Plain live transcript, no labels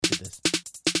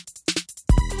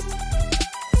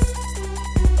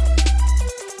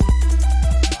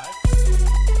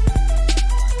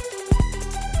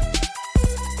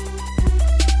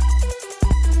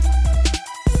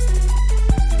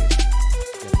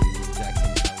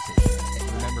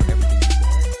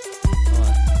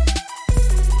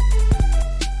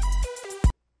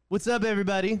What's up,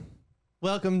 everybody?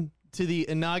 Welcome to the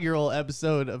inaugural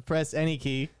episode of Press Any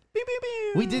Key. Beep, beep,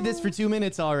 beep. We did this for 2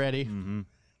 minutes already, and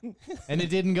it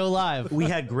didn't go live. We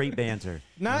had great banter.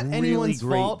 Not really anyone's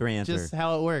great fault, banter. just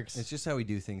how it works. It's just how we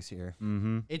do things here.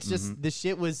 It's just this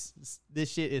shit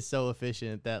is so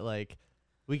efficient that like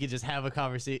we could just have a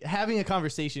conversation. Having a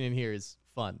conversation in here is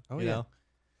fun. Oh, you yeah.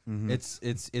 know?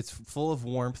 It's full of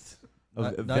warmth.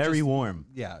 Not Very just- warm.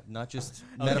 Yeah, not just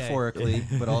Okay. metaphorically,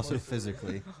 but also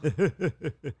physically.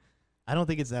 I don't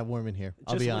think it's that warm in here.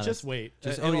 I'll be honest. Just wait.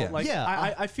 Oh, yeah. Like, Yeah.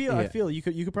 I feel Yeah.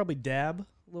 you could probably dab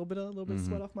a little bit of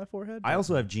sweat off my forehead. I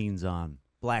also have jeans on,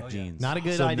 black jeans. Not a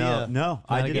good So idea. No, Not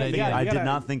I a good didn't. idea. I You did gotta-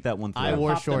 not think that one through. I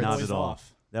wore Pop them shorts. Not boys at all.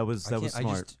 off. That was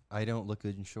smart. I don't look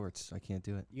good in shorts. I can't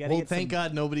do it. You gotta Well, get thank some,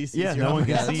 God nobody sees Yeah, your no one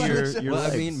can arms. see your Well,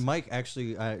 legs. I mean, Mike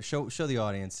actually show the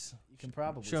audience. You can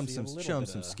probably Show him see some a little show him bit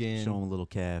some of- skin. Show him a little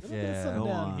calf. Little bit of Yeah. something Go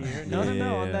down on. here. No.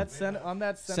 On Yeah.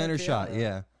 that Center shot. camera.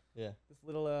 Yeah. Yeah. This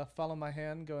little follow my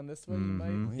hand going this way. You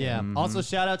might. Yeah. Also,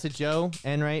 shout out to Joe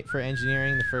Enright for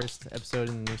engineering the first episode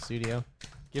in the new studio.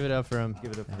 Give it up for him.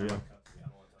 Give it up for Joe.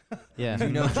 Yeah. You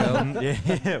know, Joe.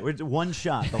 Yeah, we're one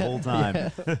shot the whole time.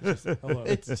 Hello.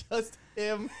 It's just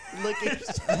him looking.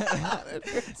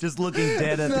 Just looking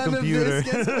dead at the None of computer.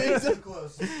 this gets made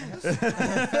close.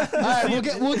 All right,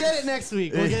 we'll get it next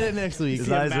week. We'll get it next week. His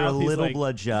See a eyes are a mouth, he's little like,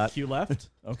 bloodshot. Q left.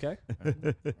 Okay. All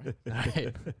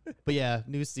right. But yeah,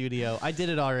 new studio. I did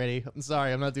it already. I'm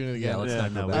sorry. I'm not doing it again. Yeah, let's Yeah,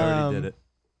 not go no, we back. already did it.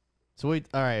 So all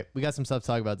right, we got some stuff to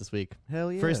talk about this week.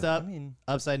 Hell yeah. First I up, mean,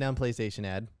 upside down PlayStation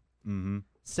ad. Mm-hmm.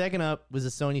 Second up was a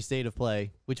Sony State of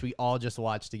Play, which we all just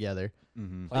watched together.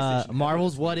 Mm-hmm. PlayStation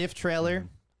Marvel's What If trailer.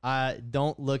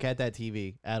 Don't look at that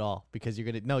TV at all because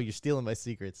you're stealing my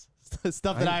secrets.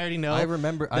 Stuff that I already know. I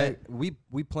remember. that- We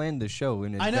planned the show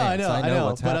in I advance. know. I know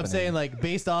what's But I'm happening. saying, like,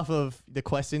 based off of the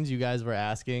questions you guys were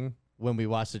asking when we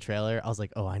watched the trailer, I was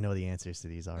like, oh, I know the answers to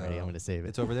these already. I'm Oh. going to save it.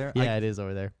 It's over there. Yeah, it is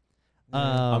over there.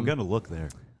 I'm gonna look there.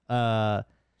 And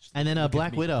then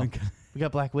Black me. Widow. We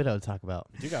got Black Widow to talk about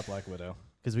You got Black Widow.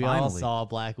 because we all Finally. saw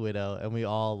Black Widow and we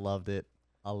all loved it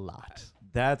a lot.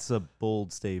 That's a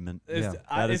bold statement. Yeah.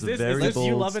 That is a very this bold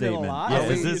you loving statement. it a lot? Yeah, Are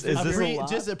we- is this a a lot?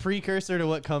 Just a precursor to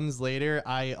what comes later.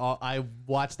 I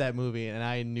watched that movie and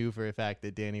I knew for a fact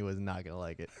that Danny was not gonna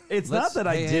like it. It's Let's- not that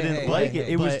I hey, didn't hey, like hey, it.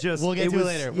 hey. It was But just. we'll get it to it was-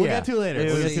 later. We'll yeah. get to it later. It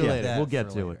We'll was- get to it yeah, later. We'll get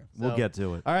For to it. later. We'll So- get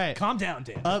to it. All right. Calm down,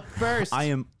 Dan. Up first, I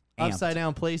am amped. upside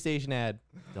down PlayStation ad.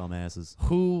 Dumbasses.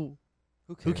 Who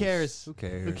Who cares? Who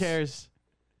cares? Who cares?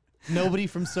 Nobody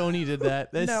from Sony did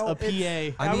that. That's No, a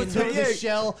PA. I mean, took the yeah,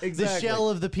 shell, exactly. the shell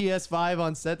of the PS5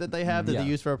 on set that they have that Yeah. they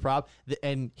use for a prop,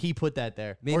 and he put that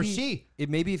there. Or she.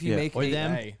 Maybe if you Yeah. make Or a,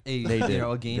 them. Hey. They did.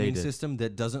 a gaming did. system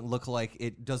that doesn't look like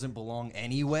it doesn't belong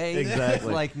anyway.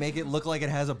 Exactly. Like make it look like it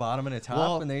has a bottom and a top,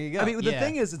 Well, and there you go. I mean, the Yeah.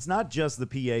 thing is, it's not just the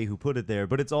PA who put it there,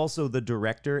 but it's also the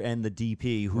director and the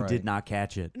DP who Right. did not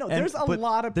catch it. No, And- there's a but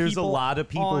lot of there's a people lot of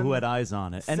people who on had eyes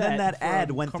on it, and then set that for ad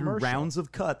a went through commercial. rounds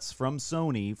of cuts from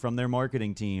Sony from their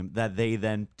marketing team that they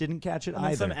then didn't catch it And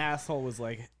then either. some asshole was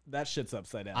like, "That shit's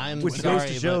upside down." I'm Which sorry, goes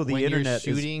to show but the when internet is-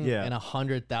 you're shooting yeah. an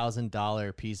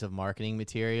 $100,000 piece of marketing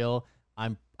material,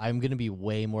 I'm gonna be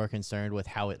way more concerned with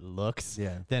how it looks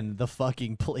Yeah. than the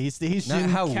fucking PlayStation. not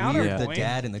how weird the Counterpoint.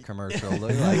 dad in the commercial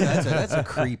looked like. That's a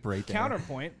creep right there.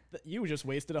 Counterpoint: you just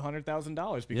wasted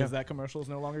 $100,000 because Yeah. that commercial is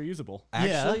no longer usable.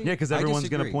 Actually, Yeah, 'cause I everyone's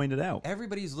gonna disagree. point it out.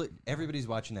 Everybody's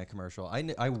watching that commercial.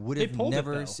 I would They have pulled it,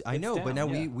 never. though. I It's know, but down, now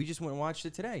yeah. we just went and watched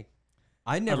it today.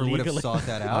 I never would have Illegally. sought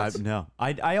that out. No,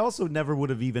 I also never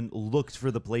would have even looked for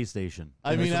the PlayStation.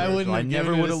 I in this mean, I commercial. wouldn't. I Have never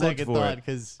given it would a have looked second for thought it.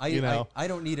 because I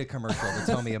don't need a commercial to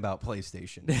tell me about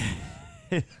PlayStation.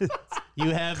 you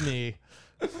have me.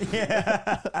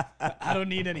 I don't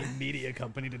need any media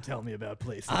company to tell me about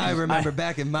PlayStation. I remember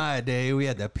back in my day, we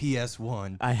had the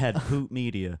PS1. I had Poot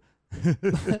Media.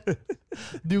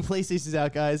 New PlayStation's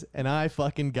out, guys, and I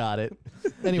fucking got it.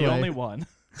 Anyway, the only one.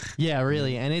 yeah,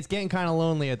 really, and it's getting kind of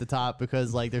lonely at the top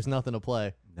because like there's nothing to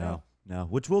play. No,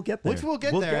 which we'll get there. Which we'll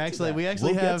get there. to Actually, that. we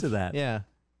actually we'll have get to that. Yeah.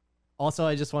 Also,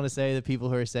 I just want to say that people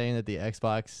who are saying that the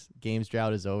Xbox games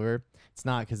drought is over, it's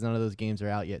not because none of those games are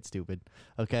out yet. Stupid.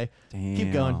 Okay.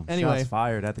 Keep going. Damn, Anyway. shots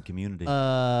fired at the community.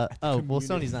 Well, community.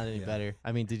 Sony's not any Yeah. better.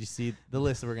 I mean, did you see the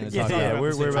list that we're going to yeah, talk about?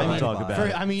 we're about I to talk mean, about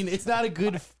it. I mean, it's not a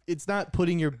good. It's not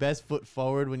putting your best foot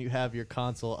forward when you have your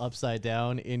console upside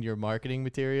down in your marketing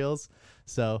materials.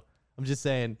 So I'm just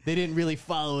saying they didn't really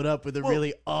follow it up with a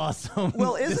really awesome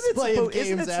Well, display of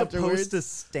games afterwards. supposed to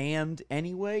stand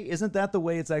anyway? Isn't that the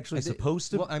way it's actually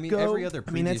supposed to Well, I mean, go? every other.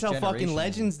 I mean, that's how previous fucking generation-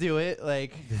 legends do it.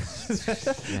 Like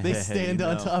they Yeah, stand you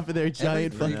on know. top of their Every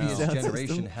giant fucking previous sound generation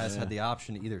system. has had the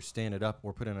option to either stand it up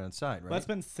or put it on its side, right? Well, that's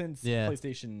been since Yeah.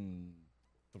 PlayStation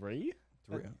 3.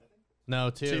 3. No,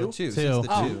 two. Two. Two. Since the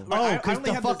Oh, two. I- Oh, I because only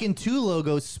the had this- fucking 2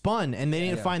 logo spun, and they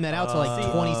didn't Yeah. find that out till like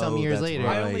Oh, 20-something years that's later.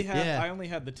 right. I Yeah. only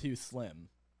had the 2 slim.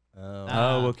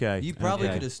 Oh, okay. You probably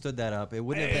okay. could have stood that up. It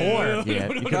wouldn't have Or been. yeah,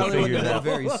 you It could probably figure wouldn't it have out.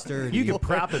 been very sturdy. You could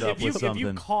prop it up If you with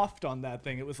something. coughed on that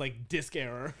thing, it was like disc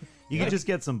error. You could just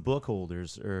get some book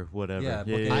holders or whatever. Yeah,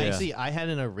 yeah, book yeah. I had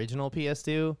an original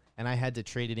PS2, and I had to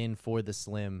trade it in for the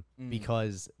Slim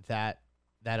because that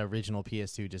original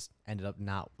PS2 just ended up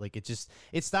not like it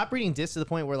stopped reading discs to the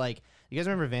point where like you guys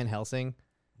remember Van Helsing?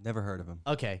 Never heard of him.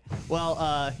 Okay,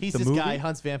 well he's The this movie? guy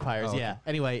hunts vampires. Oh, Yeah. okay.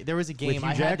 Anyway, there was a game. Hugh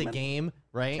I had the Jackman? game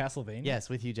right. Castlevania? Yes,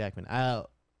 with Hugh Jackman.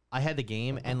 I had the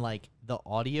game, and like the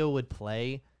audio would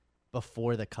play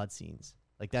before the cutscenes.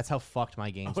 Like that's how fucked my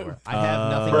games were. I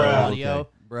have nothing but audio,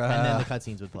 okay. and then the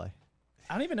cutscenes would play.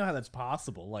 I don't even know how that's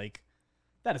possible. Like,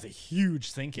 that is a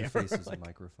huge sync Your error. face is a Like,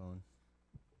 microphone.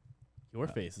 your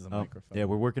face is a Oh, microphone. yeah,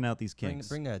 we're working out these Bring, kinks.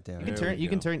 bring that down. You can There turn. we You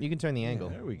can go. turn. You can turn the angle.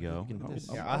 There we go. You can do this.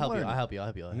 Yeah, I'm I'll help you. learning. I'll help you. I'll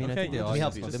help you. I mean, I Okay, think the Let me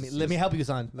help audience you. wants Let to me see help you,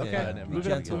 son. Okay, Yeah, never move, mind.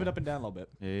 it up, move it up and down a little bit.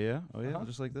 Yeah. Oh, yeah. Uh-huh.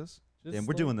 Just like this. Just And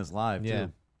we're like- doing this live, Yeah.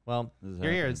 too. Well, This is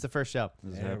you're here. happening. It's the first show.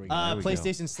 This is There happening. we go. There we go.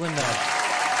 PlayStation Slim though.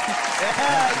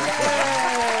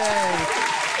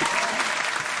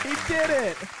 He did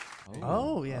it!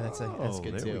 Oh yeah, that's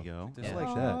good there too. we go. Just I like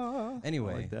like that. that. I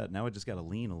Anyway, like that. Now I just got to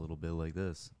lean a little bit like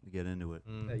this to get into it.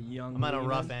 A young I'm on a Lehman.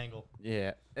 rough angle.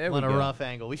 Yeah. I'm on a rough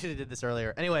angle. We should have did this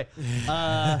earlier. Anyway,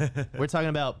 we're talking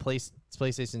about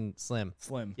PlayStation Slim.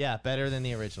 Slim. Yeah, better than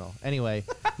the original. Anyway,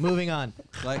 moving on.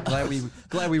 glad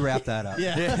we wrapped that up.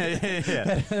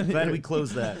 yeah. Glad we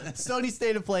closed that. Sony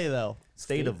State of Play though.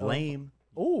 State of lame.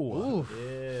 Ooh.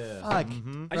 Yeah. Fuck,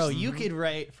 Mm-hmm. bro, you could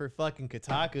write for fucking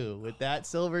Kotaku with that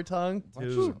silver tongue.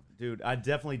 Dude, I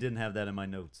definitely didn't have that in my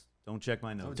notes. Don't check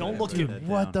my notes. Don't I look wrote at that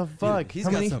What down. the fuck? He's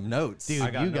How got many- some notes. Dude,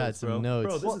 I got you got notes, some bro. notes.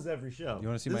 Bro, this is every show. You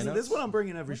wanna see this my is, notes? This is what I'm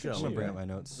bringing every show. I'm gonna bring up my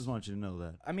notes. Just want you to know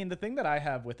that. I mean, the thing that I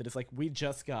have with it is like we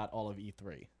just got all of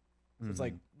E3. So it's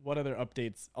like, what other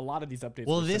updates? A lot of these updates.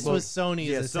 Well, were this similar. was Sony's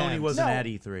Yeah, attempt. Sony wasn't No. at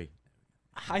E3.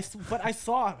 But I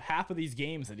saw half of these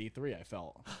games at E3. I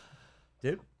felt.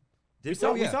 Did We saw,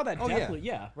 Oh, we yeah. saw that Oh, yeah. Deathloop.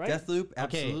 Yeah, right. Deathloop,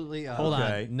 Okay, absolutely. Hold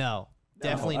Okay. on. No,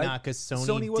 definitely I- not because Sony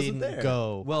Sony wasn't didn't there.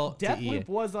 go. Well, to Deathloop E3.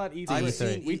 was on E3. I've E3.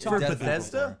 seen We E3 talked For about Deathloop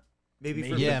Bethesda? before. Maybe for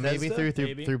yeah, Bethesda? maybe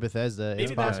Maybe. through Bethesda. Maybe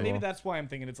It's that's possible. maybe that's why I'm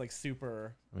thinking it's like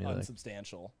super I mean, like-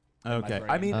 unsubstantial. in my Okay.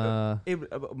 brain. I mean, Uh,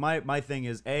 my thing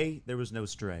is, there was no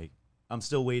Stray. I'm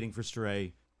still waiting for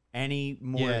Stray. Any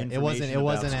more yeah, information it wasn't. It about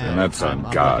wasn't. Stray? At, That's I'm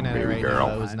on God, looking at it baby right girl.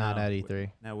 Now. It was I not know. at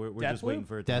E3. Now we're Deathloop? just waiting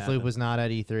for it to Deathloop happen. was not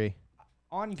at E3.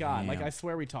 On God, like Damn. I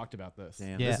swear we talked about this.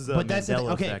 Damn, Yeah, this is a but that's the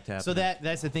Mandela okay. effect happening. So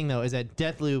that's the thing though, is that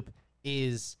Deathloop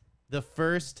is the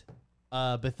first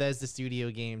Bethesda studio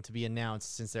game to be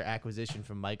announced since their acquisition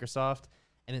from Microsoft,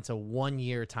 and it's a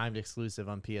 1-year timed exclusive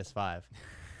on PS5.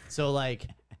 So like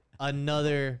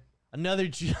another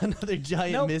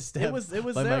giant No, misstep. it was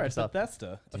by there Microsoft. at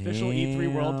Bethesda official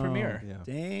E3 world premiere. Yeah.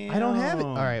 Damn. I don't have it.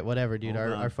 All right, whatever, dude. Hold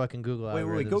Our, on. our fucking Google Wait,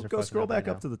 algorithms go are go fucking scroll back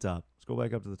right up to the top. Scroll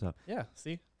back up to the top. Yeah,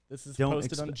 see, this is Don't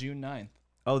posted on expe- June 9th.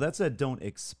 Oh, that said don't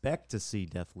expect to see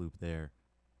Deathloop there.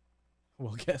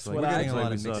 Well, guess So what? We're I getting a actually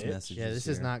lot of saw mixed it. messages. now. Yeah, this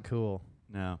is here. not cool.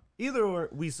 No. Either or,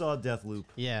 we saw Deathloop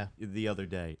Yeah. the other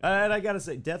day. And I gotta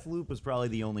say, Deathloop was probably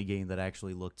the only game that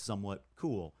actually looked somewhat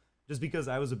cool. Just because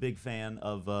I was a big fan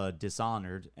of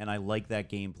Dishonored, and I like that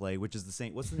gameplay, which is the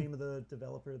same. What's the name of the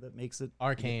developer that makes it?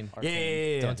 Arcane.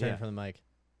 Yeah. Don't turn from the mic.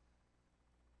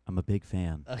 I'm a big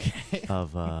fan Okay.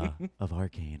 of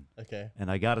Arcane. Okay.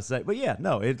 And I gotta say, but yeah,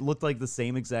 no, it looked like the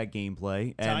same exact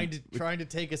gameplay. And Trying to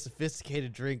take a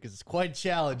sophisticated drink is quite a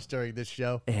challenge during this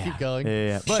show. Yeah. Keep going.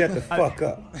 Yeah. But Shut the fuck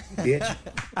up, bitch.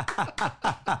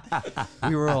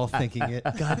 We were all thinking it.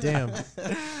 God damn.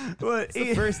 but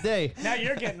The first day. Now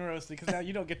you're getting roasted because now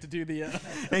you don't get to do the.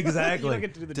 exactly. You don't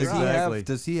get to do the Does drop. he Exactly. have?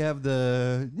 Does he have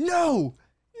the? No.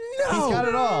 He's got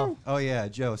it all. Oh yeah,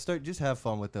 Joe. Just have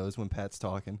fun with those when Pat's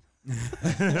talking. This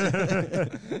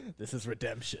is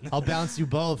redemption. I'll bounce you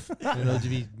both. And it'll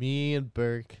be me and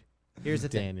Burke. Here's a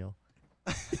Daniel.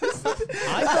 I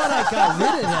thought I got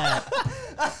rid of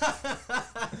that.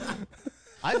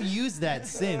 I've used that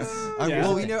since. Yeah.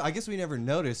 Well, I guess we never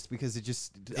noticed because it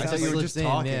just. I It thought you were slips just in,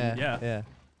 talking. Yeah.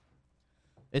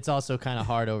 It's also kind of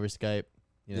hard over Skype.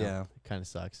 You know, Yeah. It kind of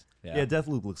sucks. yeah,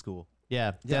 Deathloop looks cool.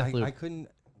 Yeah, Yeah, Deathloop. I couldn't.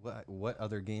 What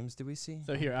other games did we see?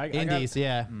 So here, I got Indies,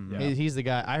 yeah. Mm. He's the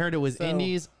guy. I heard it was So-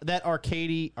 Indies. That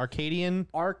Arcadian.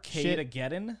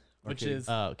 Arcade-ageddon, which Arcade. is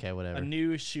Oh, okay, whatever. a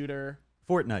new shooter.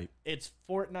 Fortnite. It's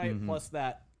Fortnite plus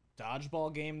that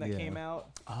dodgeball game that Yeah. came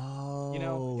out. Oh, You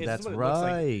know, it's that's what it looks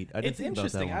like. right. I didn't It's think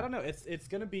interesting. About that I don't know. It's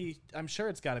gonna be. I'm sure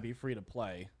it's got to be free to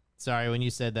play. Sorry, when you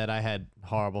said that, I had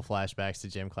horrible flashbacks to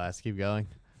gym class. Keep going.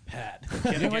 Pat,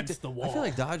 get against the wall. I feel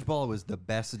like dodgeball was the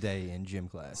best day in gym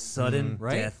class. Sudden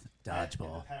right? death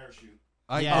dodgeball.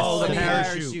 Yes, Oh, the the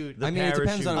parachute. I mean, it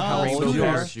depends on parachute. how Oh, old you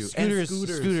are. Scooters.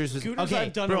 Scooters Okay,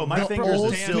 I've done Bro, a my lot fingers of are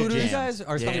damage. still You jammed. guys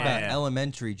are talking about Yeah.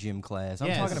 elementary gym class. I'm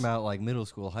Yes. talking about like middle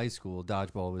school, high school.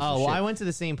 Dodgeball was. the Oh, well, shit. I went to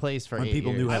the same place for When 8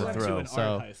 people knew years. how I to went throw. to an So-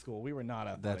 art high school. We were not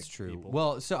athletic That's true. people.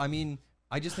 Well, so I mean,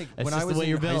 I just think That's when just I the was way in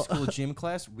you're high built. school gym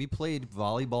class, we played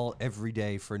volleyball every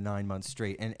day for 9 months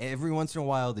straight, and every once in a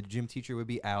while, the gym teacher would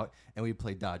be out, and we'd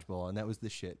play dodgeball, and that was the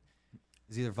shit.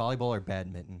 It's either volleyball or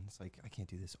badminton. It's like I can't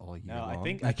do this all year no, long.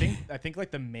 I think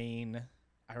like the main.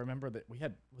 I remember that we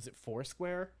had. Was it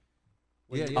Foursquare?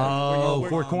 Yeah, you- yeah. Oh, where you-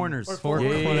 four corners. Or Four Four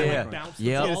corners. corners, Yeah. like, bounce the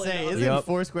Yep. I was ball gonna say, in. isn't Yep.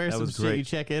 Foursquare That some was shit you great.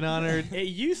 check in on? Or It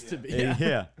used to be. Yeah.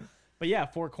 Yeah. But yeah,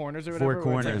 four corners or Four whatever.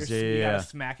 where it's corners, Like you yeah. gotta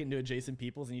smack into adjacent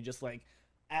peoples, and you just like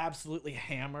absolutely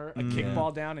hammer a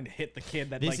kickball down and hit the kid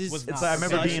that this like is was it's not. I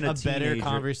remember such being a better teenager.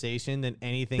 conversation than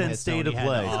anything Than that state Sony of had to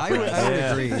play. offer. I would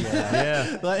Yeah. agree. Yeah.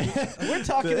 Yeah. Like, We're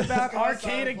talking about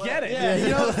arcade and get it. yeah, you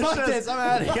know, fuck this. I'm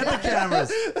out of here. Get the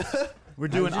cameras. We're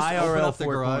doing Just IRL open up the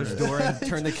four garage corners. door and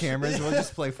turn the cameras. We'll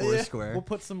just play Foursquare. We'll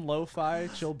put some lo-fi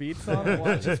chill beats on and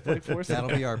we'll just play Foursquare.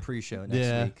 That'll be our pre-show next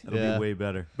Yeah. week. That'll be way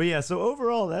better. But yeah, so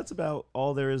overall, that's about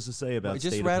all there is to say about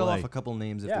Just State rattle of Play. off a couple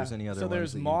names if Yeah. there's any other so ones.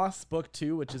 there's that you- Moss Book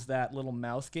 2, which is that little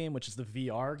mouse game, which is the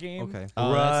VR game. Okay.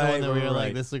 Oh, that's the one that we Right, were like,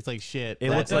 right. this looks like shit. It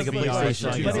That looks like a does VR, PlayStation so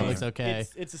I 2 guess it game. looks okay.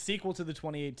 It's a sequel to the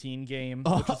 2018 game.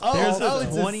 Oh, which was oh, There's oh, a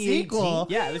it's a 2018? sequel.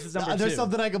 yeah, this is number 2. There's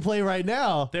something I can play right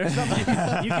now. There's something you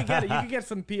can get it. You can get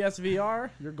some PSVR.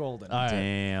 You're golden. All right.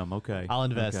 Damn. Okay. I'll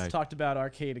invest. Okay. Talked about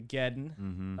Arcade again.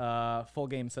 Mm-hmm. Full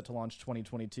game set to launch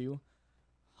 2022.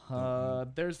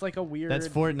 There's like a weird. That's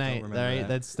Fortnite, remember all right?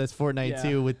 that. That's Fortnite Yeah.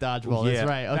 2 with dodgeball. Yeah. That's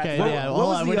right. Okay, What- yeah. what Hold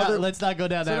was on. the We're not, other- let's not go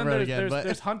down So that then road there's, again. there's, But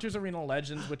there's Hunter's Arena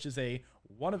Legends, which is a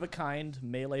one-of-a-kind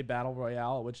melee battle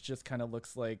royale, which just kind of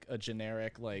looks like a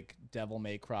generic like Devil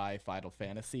May Cry Final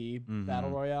Fantasy battle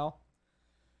royale.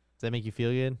 does that make you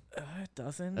feel good? It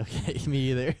doesn't. Okay,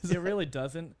 me either. It really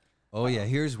doesn't. Oh yeah,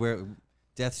 here's where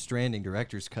Death Stranding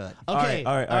director's cut. Okay.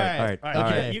 All right. All right,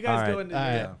 Okay. you guys all go right. into All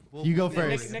right. yeah. You go Nick-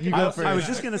 first. Nick- You I go was- first. I was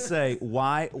just gonna say,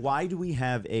 why do we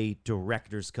have a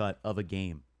director's cut of a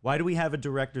game? Why do we have a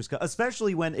director's cut,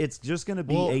 especially when it's just gonna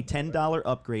be Well, a $10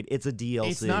 upgrade? It's a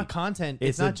DLC. It's not content.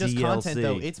 It's It's a not just content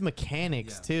though. DLC. It's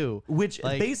mechanics too. Which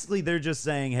like- basically they're just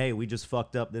saying, hey, we just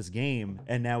fucked up this game,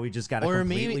 and now we just gotta Or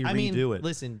completely maybe I mean, redo it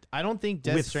listen. I don't think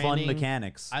Death with Stranding. fun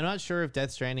mechanics. I'm not sure if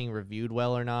Death Stranding reviewed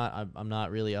well or not. I'm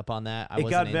not really up on that. I It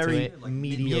wasn't got into very it.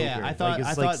 mediocre. Yeah, I thought like it's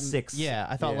I like thought 6. Yeah,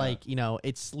 I thought Yeah. like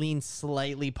it's leaned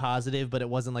slightly positive, but it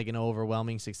wasn't like an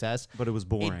overwhelming success. but it was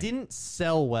boring. It didn't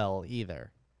sell well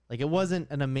either. Like it wasn't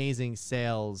an amazing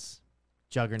sales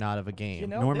juggernaut of a game. You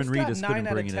know, Norman it's got Reedus 9 couldn't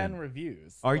out bring of it 10 in.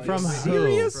 reviews. Are you Like, From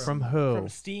serious? who? From who? From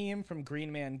Steam, from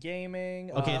Green Man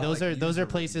Gaming. Okay, those are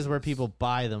places where people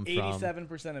buy them from.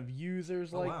 87% of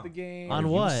users like wow. the game. On Are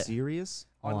you what? serious?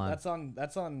 Hold on.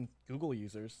 That's on Google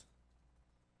users.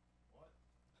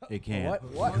 It can't.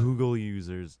 What? Google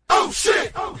users. Oh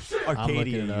shit! I'm looking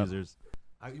Arcadia it up. users.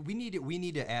 We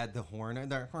need to add the horn. Not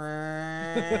that.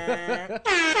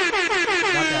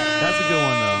 That's a good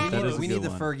one though. That is a we good need the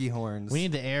one. Fergie horns. We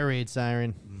need the air raid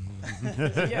siren.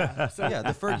 Yeah. So yeah, the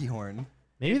Fergie horn.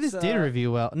 Maybe this It's, did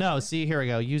review well. No, see here we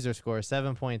go. User score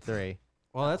 7.3.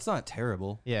 Well, that's not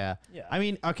terrible. Yeah. Yeah. I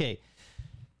mean, okay.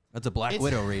 That's a Black It's-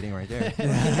 Widow rating right there.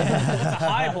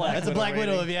 high Black That's a Widow Black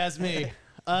Widow rating. if you ask me.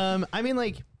 I mean,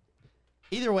 like,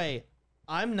 either way,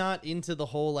 I'm not into the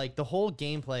whole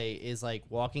gameplay is like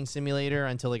walking simulator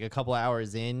until like a couple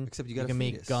hours in. Except you got a can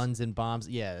make fetus. guns and bombs.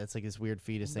 Yeah, that's like this weird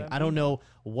fetus thing. that I don't know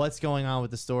what's going on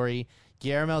with the story.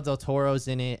 Guillermo del Toro's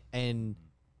in it and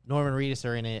Norman Reedus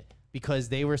are in it because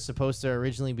they were supposed to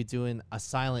originally be doing a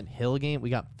Silent Hill game. We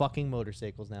got fucking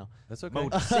motorcycles now. That's okay.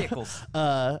 Motorcycles.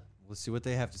 Let's see what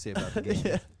they have to say about the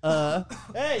game.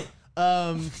 Hey,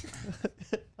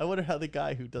 I wonder how the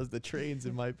guy who does the trains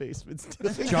in my basement's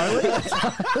doing. Charlie?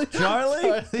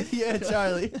 Charlie? Yeah,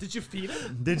 Charlie. Did you feed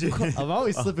him? Did you? I'm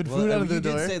always slipping Well, food out of you the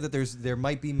door. did say that there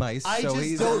might be mice, I so just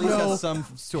he's don't at least know. has some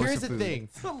source Here's of the food. thing.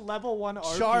 It's a level 1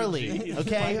 RPG. Charlie,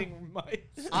 okay? Finding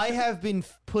mice. I have been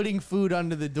putting food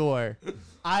under the door.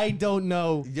 I don't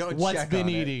know You don't what's check been on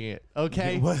it. eating it.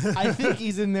 Okay, I think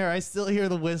he's in there. I still hear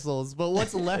the whistles, but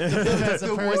what's left of him as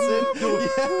a person?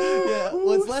 yeah.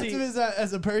 What's left of him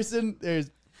as a person? There's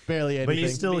barely anything. But you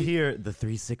still hear the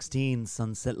 316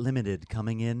 Sunset Limited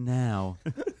coming in now.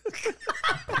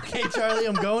 Okay, Charlie,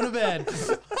 I'm going to bed.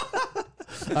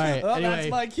 All right. Oh, anyway, that's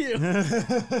my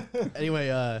cue.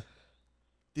 anyway,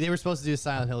 they were supposed to do a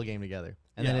Silent Hill game together.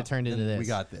 and then Yeah. it turned into And this. we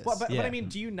got this. But Yeah. I mean,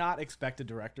 do you not expect a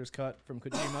director's cut from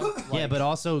Kojima? Yeah, Like, but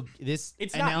also this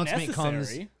It's not announcement comes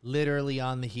necessary. literally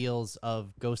on the heels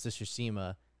of Ghost of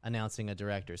Tsushima announcing a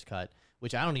director's cut,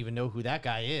 which I don't even know who that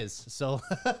guy is. So,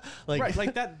 like, right,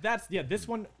 like that's this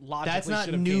one logically that's not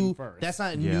should have new. came first. That's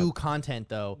not Yeah. new content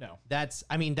though. No. That's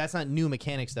not new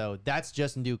mechanics though. That's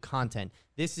just new content.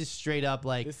 This is straight up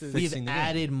like This is- we've Fixing the game.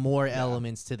 added more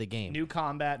elements to the game. new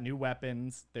combat, new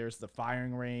weapons. There's the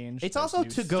firing range. It's there's also new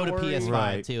to go to story. PS5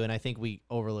 Right. too, and I think we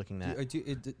overlooking that. Do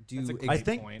That's a you, great I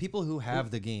think point. people who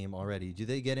have the game already, do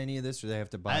they get any of this, or they have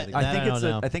to buy the game? That I think I it's don't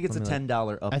know. I think it's a Let me look.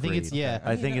 $10 upgrade. I think it's- yeah.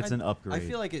 I think it's an upgrade. I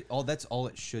feel like that's all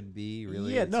it should be.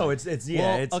 Really. Yeah, It's no, like- it's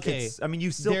Well, it's okay, it's. I mean,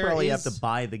 you still there probably have is- to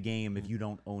buy the game if you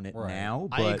don't own it Right. now.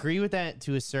 But I agree with that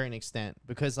to a certain extent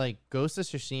because like Ghost of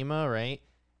Tsushima, right?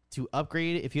 To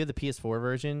upgrade, if you have the PS4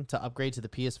 version, to upgrade to the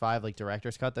PS5 like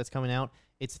director's cut that's coming out,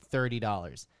 it's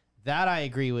 $30. That I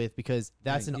agree with because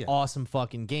that's an yeah. awesome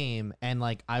fucking game, and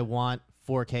like I want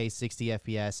 4K 60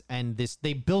 FPS, and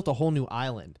they built a whole new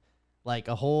island, like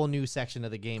a whole new section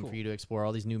of the game for you to explore,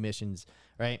 all these new missions,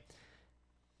 right?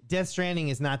 Death Stranding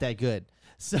is not that good,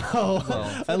 so Well,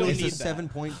 at don't least need it's that. a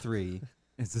 7.3.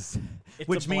 it's just, It's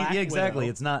which a means Black yeah, exactly.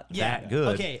 Widow. It's not Yeah. that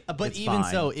good. Okay, but It's even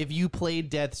fine. so, if you played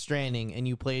Death Stranding and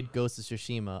you played Ghost of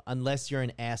Tsushima, unless you're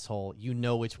an asshole, you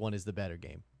know which one is the better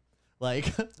game.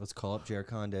 Like, Let's call up Jared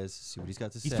Condes, see what he's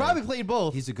got to say. he's probably played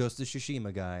both. He's a Ghost of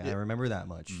Tsushima guy. I remember that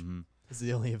much. This is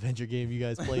the only adventure game you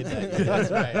guys played that year. That's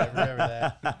right. I remember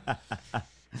that.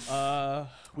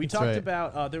 We That's talked right.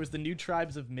 about there was the new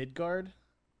Tribes of Midgard,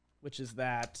 which is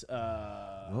that.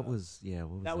 What was that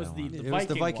that was one? the It was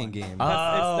the Viking one. game.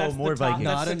 That's more the top- Vikings.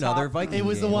 that's Not the another top- Viking It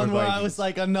was the game. one More where I Vikings. was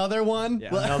like, another one? Yeah.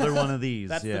 Another one of these.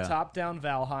 That's yeah. the top-down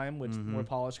Valheim with more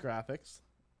polished graphics.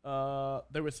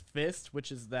 There was Fist,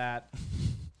 which is that.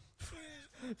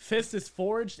 Fist is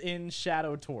forged in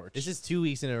Shadow Torch. This is 2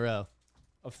 weeks in a row.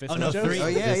 of Fist Oh, no, jokes. 3. Oh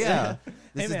yeah, yeah.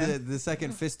 This Hey, is man. the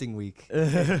second fisting week.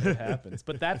 It happens.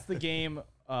 But that's the game.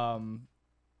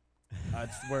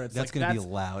 It's where it's That's like, gonna be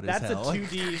loud as That's hell. a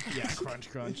 2D. Yeah, crunch,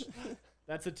 crunch.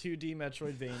 That's a 2D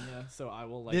Metroidvania, so I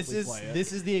will likely This is play it.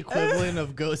 this is the equivalent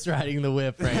of Ghost riding the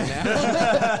whip right now.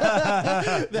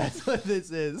 That's what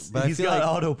this is. But I He's feel got like-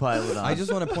 autopilot on. I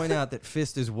just want to point out that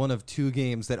Fist is one of 2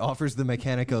 games that offers the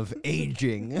mechanic of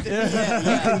aging. You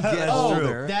can get Oh,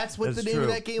 older. that's what That's the name of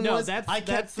true. that game No, was. that's- I kept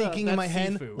that's, thinking in my that's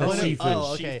head. Shifu. when That's it- Shifu.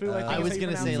 Oh, okay. Shifu, I think I is was how you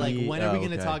gonna say pronounce like, it. when are we Oh,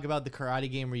 gonna okay. talk about the karate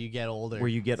game where you get older? where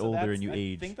you get So older that's- and you I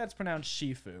age. think that's pronounced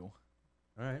Shifu.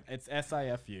 All right. It's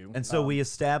Sifu. And so we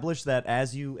established that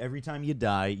every time you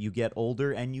die, you get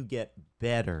older and you get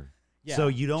better. Yeah, So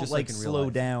you don't just like like in real slow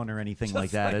life. down or anything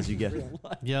like that as you get.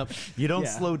 Yep. You don't Yeah.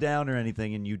 slow down or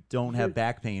anything, and you don't have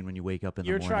back pain when you wake up in the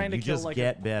You're morning. trying to you kill just like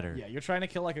get better. Yeah, you're trying to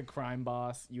kill like a crime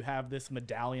boss. You have this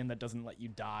medallion that doesn't let you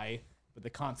die, but the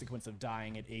consequence of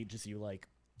dying, it ages you like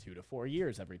 2 to 4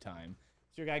 years every time.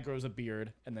 So your guy grows a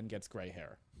beard and then gets gray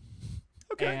hair.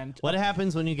 Okay. And What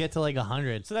happens when you get to like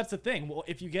 100? so that's the thing. Well,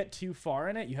 if you get too far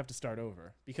in it, you have to start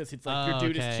over because it's like Oh, your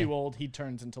dude okay. is too old. He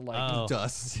turns into like Oh.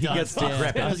 Dust. He gets Yeah.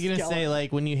 decrepit. I was gonna say Skeleton.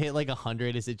 like when you hit like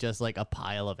 100, is it just like a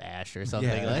pile of ash or something?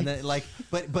 Yeah, like, and then, like,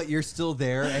 but you're still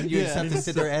there, and you just Yeah. have to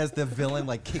sit there as the villain,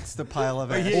 like kicks the pile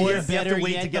of ash. You Or have to better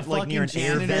wait yet, to get the like near an fucking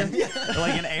air janitor. vent.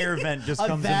 Like an air vent just a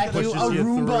comes and vacuum, pushes a you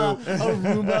Roomba, through. a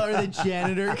Roomba, or the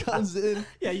janitor comes in.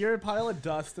 yeah, you're a pile of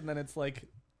dust, and then it's like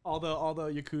all the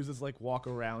Yakuza's like walk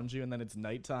around you, and then it's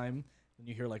nighttime. And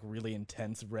you hear like really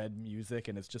intense red music,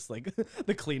 and it's just like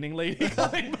the cleaning lady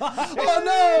coming by.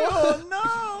 Oh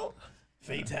no!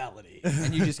 Fatality.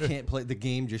 And you just can't play. The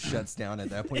game just shuts down at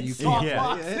that point. You It's can't.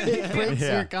 Yeah. It breaks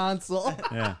Yeah. your console.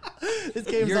 Yeah. This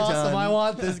game's You're awesome. done. I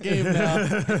want this game now.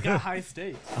 It's got high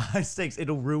stakes. High stakes.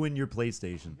 It'll ruin your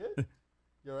PlayStation.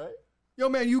 You alright? Yo,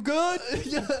 man, you good?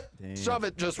 Damn. Shove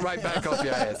it just right back up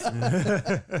your ass.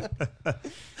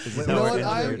 This is You how know our what?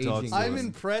 editor I'm- talks to I'm us.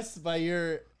 impressed by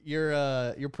your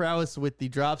prowess with the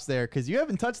drops there because you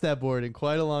haven't touched that board in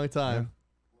quite a long time.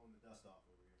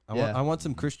 Yeah. I want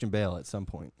some Christian Bale at some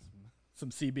point. Some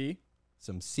CB.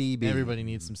 Some CB. Everybody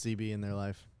needs some CB in their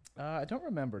life. I don't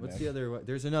remember. What's Nick. the other one?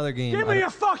 There's another game. Give me a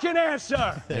fucking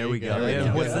answer! There we go. There you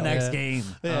Yeah, go. What's the next Yeah. game?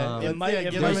 Yeah, it might- it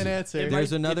give might- him an it answer. might-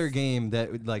 There's another it's- game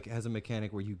that like has a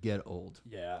mechanic where you get old.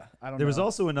 Yeah, I don't. There was know.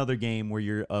 also another game where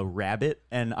you're a rabbit,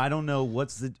 and I don't know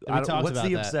what's the talked what's about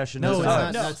the that. obsession. No, is. it's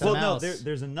not. No, That's a well, no, mouse.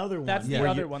 there's another one. That's the where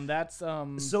other you- one. That's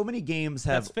So many games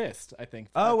That's have. Fist, I think.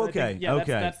 Oh, I think- okay, yeah, okay.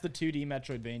 That's the 2D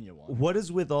Metroidvania one. What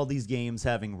is with all these games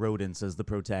having rodents as the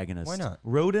protagonist? Why not?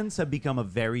 Rodents have become a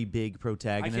very big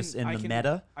protagonist in the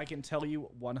meta. I can tell you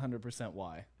 100%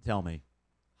 why. Tell me.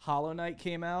 Hollow Knight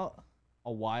came out.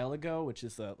 a while ago, which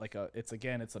is it's a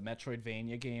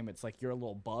Metroidvania game. It's like you're a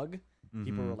little bug.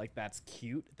 People were like, "That's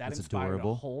cute." That That's inspired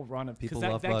adorable. a whole run of People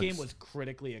because love that game bugs. was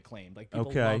critically acclaimed. Like people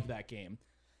Okay. love that game.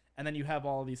 And then you have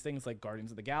all these things like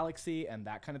Guardians of the Galaxy and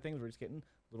that kind of things. We're just getting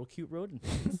little cute rodent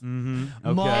things.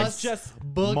 Okay. Moss It's just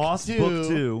Book Moss 2. Book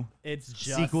 2. It's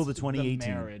just Sequel to the 2018.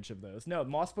 marriage of those. No,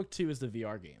 Moss Book 2 is the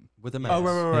VR game. With a mouse.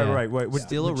 Oh, right. Which,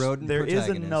 Still a rodent There is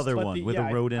protagonist. another But one the- with yeah,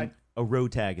 a rodent, a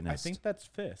rotagonist. I think that's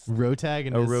Fist.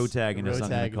 Rotagonist. A rotagonist, I'm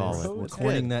gonna call it. Oh, We're it's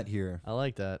coining good. that here. I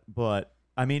like that. But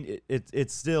I mean,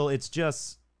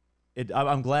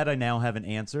 I'm glad I now have an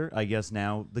answer. I guess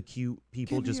now the cute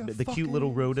people Give me a the cute little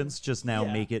fucking rodents just now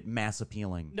Yeah. make it mass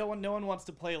appealing. No one wants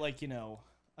to play like,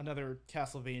 another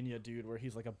Castlevania dude where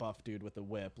he's like a buff dude with a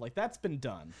whip. Like that's been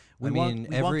done. I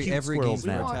mean, every cute game squirrels the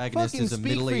now. protagonist Fucking is a speak for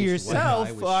middle-aged white yourself,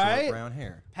 guy with alright? short brown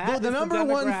hair. Pat The is number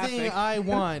one thing demographic. I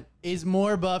want is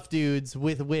more buff dudes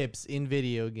with whips in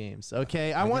video games.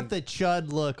 Okay, I want the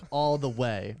chud look all the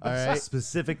way. All right.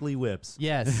 Specifically whips.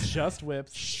 Yes. just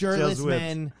whips, Shirtless Just whips.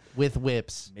 men with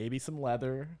whips. maybe some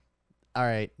leather, All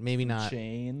right, maybe not.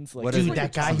 chains. Like What Dude, is just that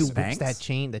like guy a who Spanx? whips that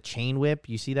chain, the chain whip.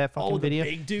 You see that fucking the video?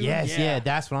 big dude? Yes, Yeah. yeah,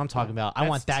 that's what I'm talking about. I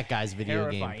want That's that guy's video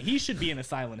terrifying. game. He should be in a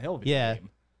Silent Hill video Yeah. game.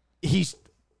 He's.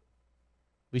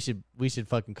 We should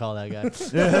fucking call that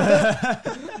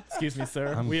guy. Excuse me, sir.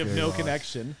 I'm We have very no lost.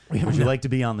 connection. Would you like to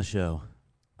be on the show?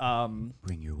 Um,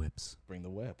 Bring your whips. bring the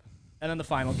whip. And then the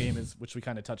final game is, which we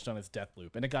kind of touched on, is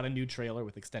Deathloop, and it got a new trailer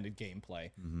with extended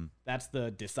gameplay. That's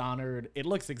the Dishonored. It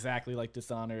looks exactly like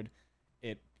Dishonored.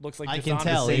 It looks like I can Dishonored.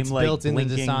 tell Same, it's like, built in the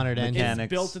blinking Dishonored engine. mechanics. It's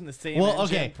built in the same Well,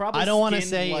 engine. okay. Probably I don't want to skinned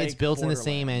say it's like built in the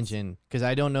same Borderlands. engine because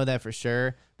I don't know that for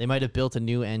sure. They might have built a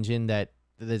new engine that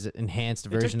there's an enhanced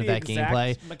took version of the that exact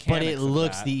gameplay, but mechanics it of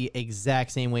looks that. the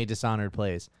exact same way Dishonored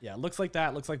plays. Yeah, it looks like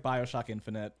that. It looks like Bioshock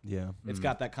Infinite. Yeah. It's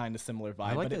got that kind of similar vibe.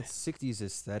 I like but that 60s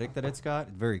aesthetic that it's got.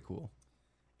 Very cool.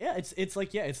 it's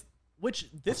like it's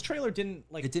which this trailer didn't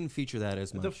like. It didn't feature that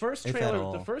as much. The first if at trailer,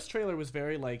 all. the first trailer was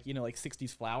very like 60s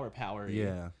flower power.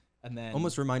 Yeah. and then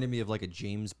Almost reminded me of like a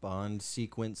James Bond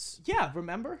sequence. yeah.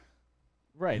 Remember?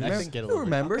 Right. I Just think get a You little bit-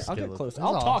 remember? I'll get a get little close. bit-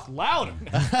 I'll That's talk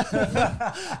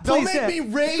louder. Don't make me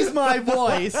raise my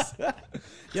voice.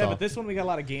 Yeah, but this one we got a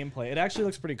lot of gameplay. It actually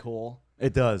looks pretty cool.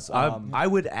 It does. Um, I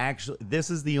would actually. This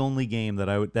is the only game that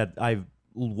I've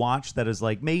watched that is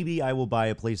like maybe I will buy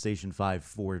a PlayStation 5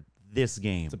 for this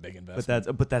game. It's a big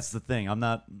investment. But that's the thing. I'm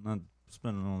not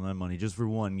spending all that money just for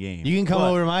one game. You can come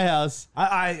But over to my house.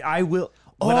 I will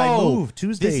when I move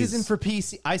Tuesdays. This isn't for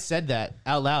PC. I said that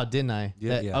out loud, didn't I? Yeah,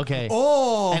 That- yeah. Okay.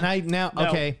 Oh! And I now No,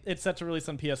 okay. it's set to release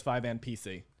on PS5 and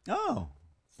PC. Oh.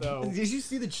 So Did you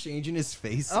see the change in his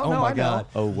face? Oh, no, my I know. god.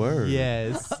 Oh word.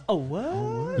 Yes. oh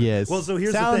what? Yes. Well, so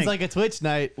here's the sounds thing. like a Twitch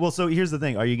night. Well, so here's the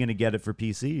thing. Are you going to get it for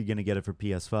PC? Or are you going to get it for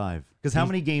PS5? Because how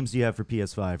many games do you have for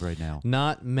PS5 right now?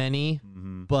 Not many,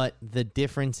 Mm-hmm. but the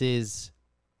difference is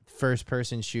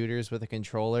first-person shooters with a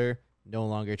controller no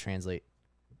longer translate.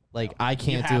 Like I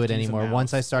can't have do it to use a anymore. mouse,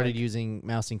 Once I started like- using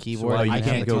mouse and why keyboard, you you I have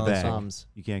can't the go console? back. thumbs.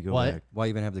 You can't go What? back. Why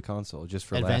even have the console? Just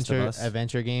for Last of Us?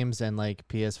 Adventure games and like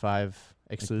PS5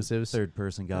 exclusives. Third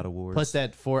person God of War. Plus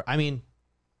that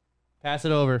pass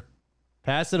it over.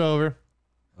 Pass it over.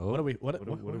 Oh. What are we? what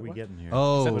are we getting here?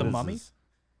 Oh. Is that What the is Mummy? this?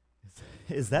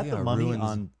 Is that Yeah, the Mummy ruins-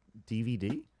 on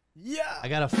DVD? I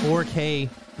got a 4K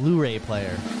Blu-ray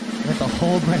player. I got the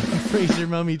whole Brendan Fraser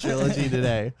Mummy trilogy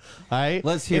today. All right,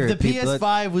 Let's hear if it, the people.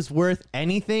 PS5 was worth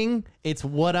anything, it's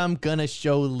what I'm gonna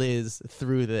show Liz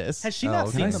through this. Has she Oh, not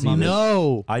can seen I the see Mummy?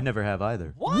 No. I never have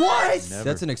either. What? Never.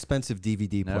 That's an expensive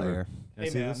DVD Never. player. Can I Hey,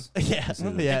 see man. this? Yeah,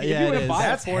 yeah, If yeah. you were It to is. buy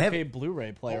That's a 4K heavy.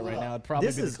 Blu-ray player right now, it'd probably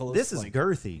This be the is coolest. this is like,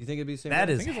 girthy. You think it'd be the same? That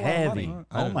price? is think it's a lot of heavy. money.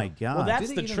 I Oh don't my know. god. Well, that's Did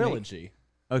the they even make- trilogy.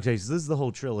 Okay, so this is the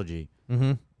whole trilogy.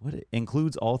 Mhm. What it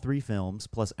includes all 3 films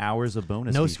plus hours of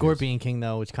bonus. No features. Scorpion King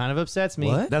though, which kind of upsets me.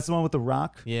 What? That's the one with the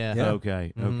Rock. Yeah. Yeah.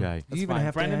 Okay. Mhm. Okay. Do you even Fine.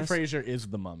 have Brendan to ask? Fraser is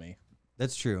the Mummy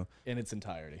That's true. in its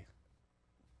entirety.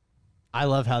 I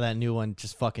love how that new one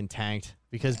just fucking tanked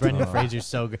because Brendan Fraser's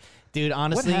so good. Dude,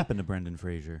 honestly, what happened to Brendan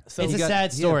Fraser? So it's He a got- sad he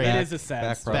had story. back- It is a sad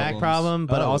back story. Back problem,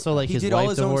 but Oh, also like he his did wife all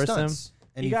his own divorced him. stunts.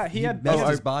 And He had messed both-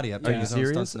 his body up. Are doing you his own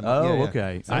serious? stunts. Oh, Yeah, yeah.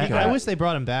 okay. So he okay. got- I wish they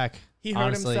brought him back. He hurt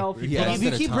honestly. himself. He Yeah, put- If instead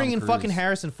you of keep Tom bringing Cruise. fucking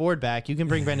Harrison Ford back, you can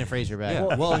bring Brendan Fraser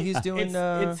back. Well, he's doing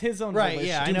it's his own right? volition.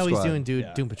 Yeah, I Doom know he's Squad. doing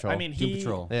Yeah. Doom Patrol. I mean, Doom he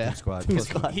Patrol. Yeah. Doom Squad. Doom Plus-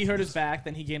 Squad. he hurt his back.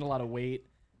 Then he gained a lot of weight.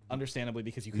 understandably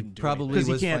because you couldn't do Probably Because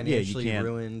you was can't- yeah, you financially can't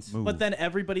ruined. move. But then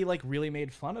everybody like really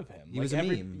made fun of him. He Like, was a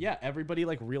meme. Yeah, everybody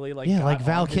like really like Yeah, got like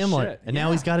Val on his Kilmer, shit. and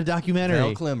now he's got a documentary.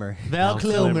 Val Kilmer. Val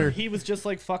Kilmer. He was just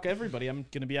like, fuck everybody. I'm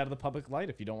gonna be out of the public light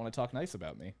if you don't want to talk nice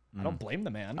about me. I don't blame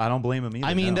the man. I don't blame him either.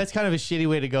 I mean, no. that's kind of a shitty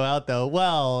way to go out, though.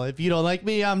 Well, if you don't like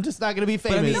me, I'm just not going to be I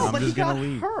famous. mean, No, I'm but he just gonna got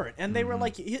leave. hurt, and they were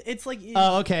like, it's like.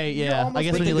 Oh, okay, you're yeah. I almost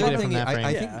guess like when you the look at good it from thing-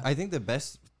 that frame. I think the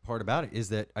best part about it is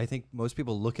that I think most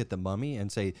people look at The Mummy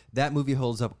and say that movie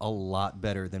holds up a lot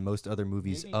better than most other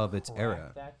movies of its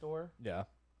era. That door. Yeah.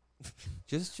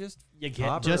 Just You get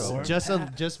pop her over.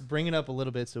 Just bring it up a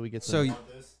little bit so we get So some.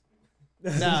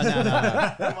 No.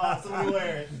 Come on, somebody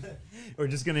wear it. We're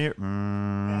just gonna hear.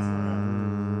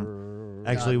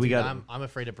 Actually, we got. I'm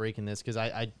afraid of breaking this because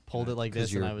I pulled it like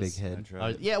this because you're and I a was. big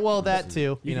head. Yeah, well, that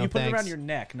too. You, know, you put it thanks. around your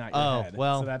neck, not your Oh, head.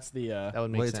 well, so that's the. That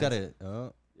would make Well, it's sense. got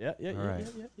a. Yeah. All right.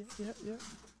 Yeah.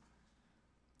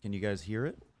 Can you guys hear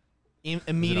it?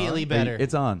 Immediately on? better.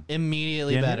 It's on.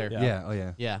 Immediately Can you? better. Yeah. Yeah. Oh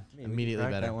yeah. Yeah, immediately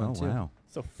cracked better. that one. Oh too. wow.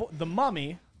 So the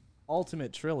Mummy,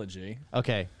 Ultimate Trilogy.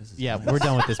 Okay, yeah, we're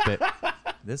done with this bit.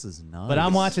 This is nuts. But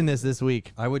I'm watching this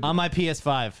week. I would- on my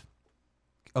PS5.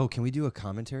 Oh, can we do a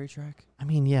commentary track? I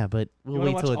mean, yeah, but You we'll want to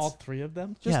wait watch till all it's. three of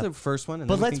them? Just Yeah. the first one, and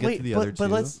But then we let's can get wait. to the other But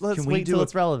two. let's Can we wait do till a-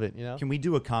 it's relevant. You know. Can we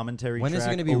do a commentary When is it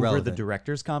track gonna be over relevant? the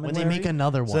director's When commentary? they make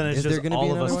another So then one. it's Is there just gonna be all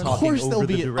of another us one? talking Of course over there'll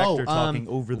the be- director oh, talking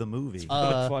over the movie.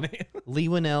 That's funny. Lee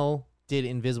Winnell did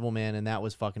Invisible Man, and that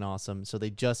was fucking awesome. So they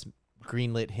just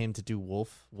greenlit him to do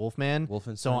Wolfman.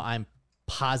 Wolfenstein. So I'm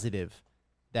positive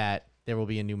that there will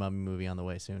be a new Mummy movie on the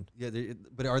way soon. Yeah,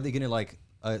 but are they gonna like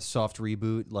a soft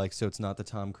reboot, like so it's not the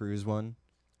Tom Cruise one?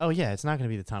 Oh yeah, it's not going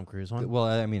to be the Tom Cruise one. Well,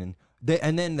 I mean,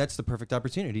 and then that's the perfect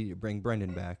opportunity to bring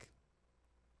Brendan back.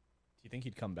 Do you think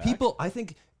he'd come back? People, I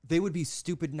think they would be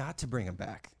stupid not to bring him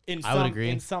back. in I would some, agree.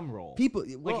 in some role. People,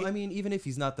 well, he- I mean, even if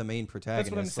he's not the main protagonist,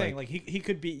 That's what I'm saying. Like he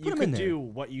could be. put You him in could there. do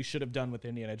what you should have done with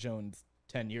Indiana Jones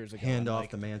 10 years ago. hand and, off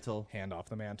like, the mantle. hand off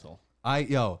the mantle.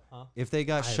 If they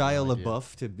got I have Shia no idea.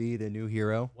 LaBeouf to be the new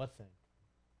hero, What thing?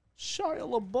 Shia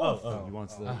LaBeouf. Oh, he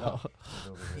wants the.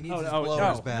 he needs Oh, his no,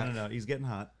 blowers no. back. No. He's getting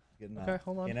hot. Getting hot. Okay,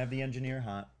 hold on. Can't have the engineer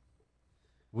hot.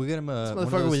 We'll get him a. This one of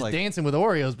motherfucker those, was like, dancing with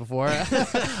Oreos before.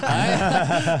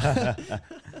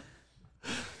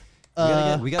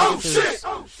 we gotta get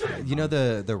those, you know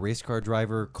the race car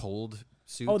driver cold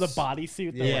suits. Oh, the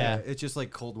bodysuit. Yeah. It's just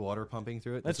like cold water pumping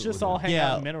through it. Let's That's what just we're all doing. hang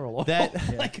Yeah, out in mineral oil.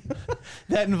 that- like,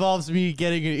 that involves me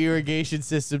getting an irrigation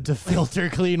system to filter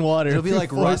clean water. It'll be like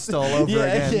before- rust all over yeah,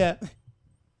 again. Yeah.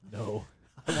 no.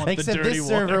 I want the Except dirty this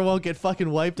water. server won't get fucking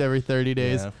wiped every 30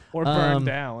 days. Yeah. Or burned Um,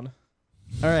 down.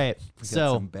 All right. Got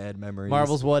So, some bad memories.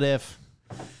 Marvel's What If.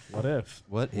 What if?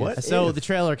 What? What? If? So if? the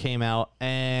trailer came out,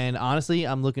 and honestly,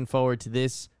 I'm looking forward to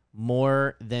this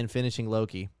more than finishing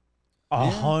Loki.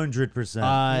 100%.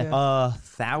 Uh,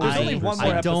 There's only one more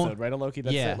I don't- episode, right, of Loki?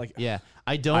 That's yeah, it. Like, yeah.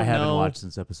 I don't I haven't know. watched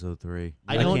since episode 3.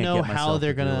 I don't can't know get how myself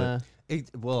they're to do gonna.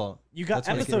 Well, you got that's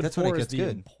when it episode that's when 4 it is gets the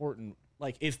good. important.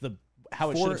 Like, is the how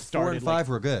it should Four, have started. 4 and 5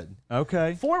 were good. it.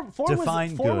 Okay. Four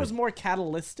Define four good. was more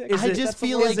catalytic. Is I it- just that's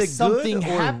feel the- like is it good something or-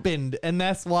 happened, and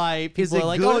that's why people it are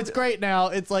like, good? "Oh, it's great now."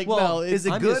 It's like, Well, no, it's, Is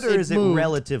it I'm good just- or is it moved.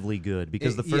 relatively good?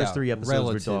 Because the first 3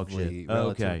 episodes were dog shit.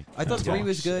 relative. Okay. I thought 3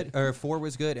 was Dog good, or 4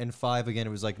 was good, and 5 again. It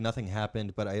was like nothing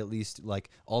happened, but I at least like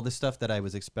all the stuff that I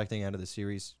was expecting out of the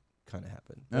series kind of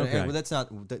happened. Okay. But that's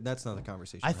not the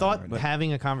conversation. I we're thought having right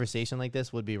having a conversation like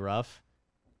this would be rough,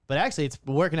 but actually, it's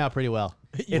working out pretty well.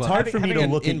 It's Well, hard for me having to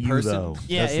an look at you, in-person- though.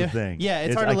 Yeah, That's the thing. Yeah,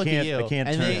 it's hard to look at you. I can't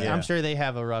and turn they, it. I'm sure they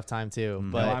have a rough time too.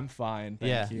 No, But I'm fine.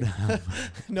 yeah, Thank you.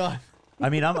 no, I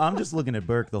mean, I'm just looking at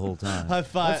Burke the whole time. I'm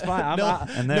fine. That's fine. I'm no, not-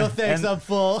 And no then- thanks. and- I'm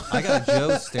full. I got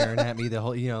Joe staring at me the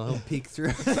whole. He'll peek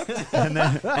through. and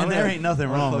there ain't nothing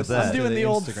wrong with post I'm that. to doing the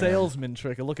old Instagram. salesman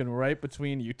trick of looking right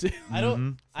between you two. I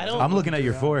don't. I don't. I'm looking at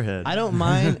your forehead. I don't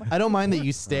mind. I don't mind that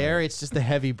you stare. It's just the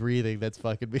heavy breathing that's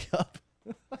fucking me up.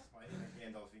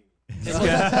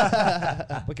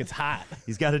 Look, it's hot.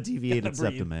 He's got a deviated Gotta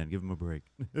breathe. septum, man. Give him a break.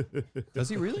 Does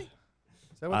he really?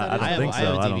 Is that what I that don't is? think I have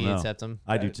so. a I don't deviated know. septum.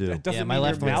 I do too. That doesn't Yeah, my mean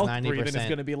left your one's mouth breathing is 90%.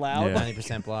 going to be loud. Yeah.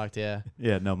 90% blocked. Yeah.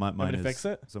 Yeah, no, mine to is fix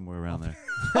it? somewhere around there.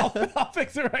 I'll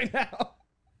fix it right now.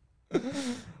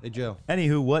 Hey Joe.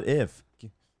 Anywho, what if?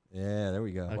 Yeah, there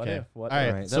we go. What Okay. if? What All right.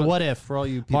 if? Alright, So that'll- what if? For all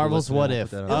you people Marvel's listening, What I'll If.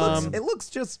 put that It on. looks, it looks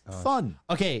just fun.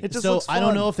 Okay, It just so looks I don't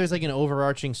fun. know if there's like an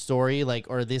overarching story, like,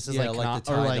 or this is Yeah, like, like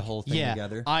to or tie the like, whole thing yeah,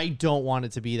 together. I don't want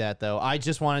it to be that though. I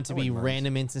just want it to be wouldn't mind.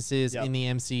 random instances Yep. in the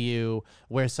MCU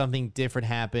where something different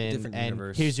happened, Different and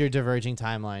universe. here's your diverging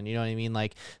timeline. You know what I mean?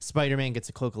 Like Spider-Man gets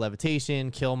a cloak of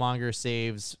levitation, Killmonger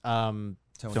saves Tony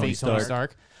fake Tony Stark.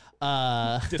 Stark.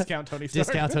 Discount Tony Stark.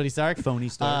 Discount Tony Stark. Phony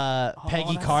Stark. Peggy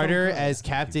that's so Carter good. as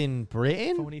Captain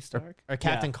Britain. Tony Stark. Or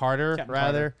Captain Yeah. Carter, Captain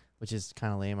rather, Carter. which is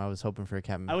kind of lame. I was hoping for a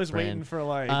Captain I was Britain. waiting for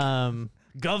like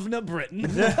Governor Britain.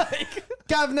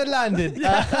 Governor London.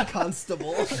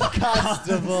 Constable.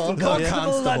 Constable.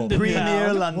 Constable. London. Premier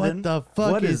now. London. What the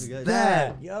fuck What is is that?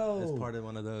 That's Yo. part of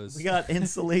one of those. We got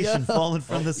insulation falling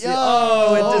from the ceiling. Yo,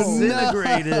 Oh, it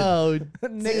disintegrated. No,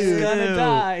 Nick's dude. gonna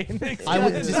die. Nick's I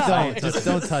would gonna just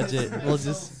die. don't touch it. We'll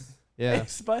just yeah.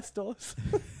 Asbestos.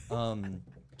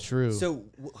 True. So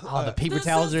Oh, the paper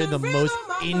towels are the most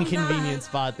inconvenient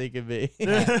spot they could be.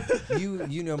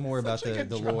 you know more about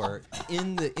the lore.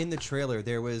 In the trailer,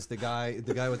 there was the guy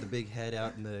with the big head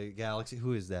out in the galaxy.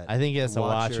 Who is that? I think it's a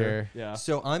Watcher. Yeah.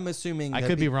 So I'm assuming I that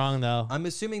could be wrong though. I'm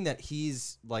assuming that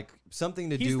he's like something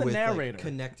to He's do the with like, narrator.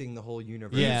 connecting the whole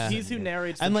universe. Yeah. He's who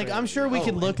narrates. the And like, trailer. I'm sure we Oh,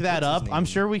 could look and that what's up. his I'm name?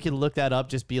 sure we could look that up.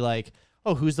 Just be like,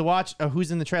 oh, who's the watch? Or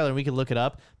who's in the trailer? And we could look it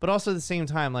up. But also at the same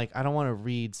time, like, I don't want to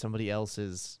read somebody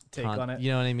else's Take on it.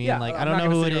 You know what I mean? Yeah, like, I'm I don't not know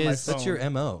gonna who sit it here on my is. That's your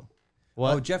MO.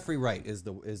 What? Oh, Jeffrey Wright is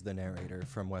the narrator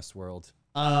from Westworld.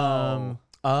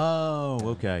 Oh,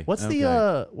 okay. What's okay.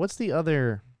 the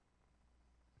other?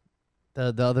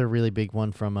 The other really big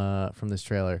one from this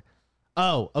trailer.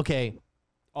 Oh, okay.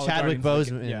 All the Chadwick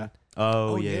Guardians, like, Boseman. yeah.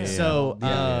 Oh, Oh, yeah. yeah. yeah. So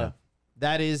yeah.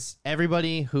 that is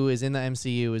everybody who is in the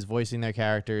MCU is voicing their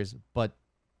characters, but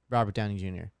Robert Downey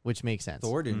Jr., which makes sense.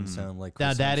 Thor didn't sound like Now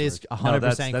Chris that is Hemsworth.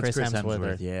 100% that's Chris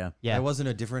Hemsworth. Yeah. Yeah. That wasn't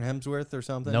a different Hemsworth or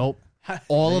something. Nope.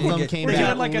 All of Did he them get- came We're Yeah. doing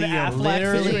back. like an Liam. Affleck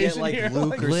Literally situation get, like, here.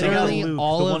 Luke or Literally, Luke,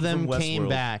 all the of one them from came Westworld.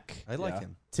 back I like Yeah.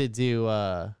 him. to do.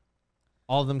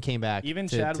 All of them came back. Even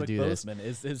to Chadwick do this. Boseman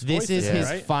is his This voice is there, his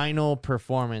right? final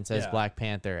performance as Yeah. Black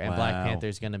Panther, and Black Wow.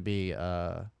 Panther's gonna be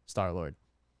Star-Lord.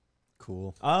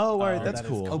 Cool. Oh, all right. Oh, That's that is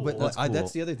cool. Oh, but that's cool.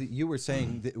 that's the other thing you were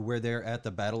saying that where they're at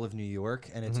the Battle of New York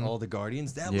and it's all the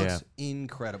Guardians. That Yeah. looks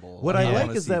incredible. What Yeah. I like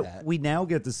wanna is see that we now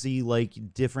get to see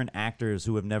like different actors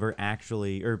who have never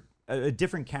actually, or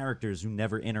different characters who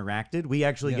never interacted. We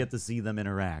actually Yeah. get to see them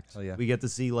interact. Oh, yeah. We get to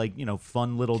see like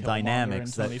fun little Killmonger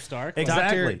dynamics. and That, Tony Stark.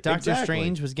 Exactly. Doctor exactly.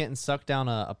 Strange was getting sucked down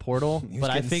a portal, He was but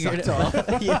I getting figured.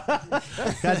 sucked Yeah.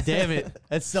 God damn it,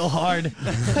 that's so hard.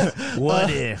 What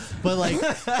if? But like,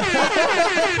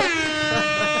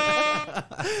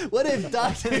 what if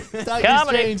Doctor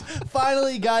Strange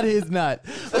finally got his nut,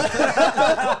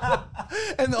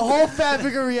 and the whole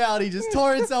fabric of reality just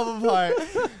tore itself apart?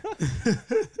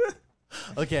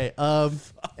 Okay.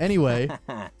 Anyway,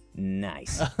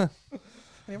 Nice. I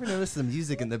never noticed the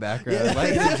music in the background. Yeah.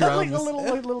 Like the Like drums. a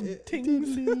little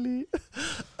ting.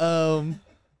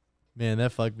 man,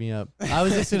 that fucked me up. I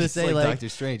was just gonna Just say like like Doctor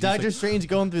Strange. Doctor Just Strange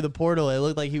going through the portal. It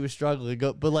looked like he was struggling.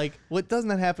 But like, what doesn't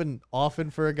that happen often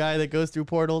for a guy that goes through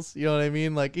portals? You know what I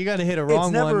mean? Like, you got to hit a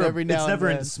wrong one every now it's and never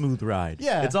then. a smooth ride.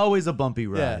 Yeah. It's always a bumpy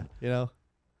Yeah, ride. you know.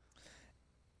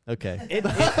 Okay,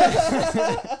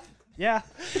 Yeah.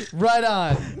 right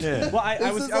on. Yeah. Well, I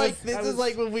This was is I like was- this I is was-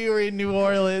 like when we were in New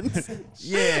Orleans.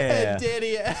 Yeah. And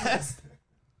Danny asked,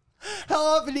 "How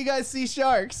often do you guys see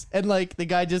sharks?" And like the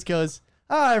guy just goes,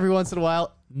 every once in a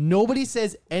while." Nobody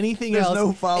says anything There's else.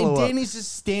 no follow-up. And Danny's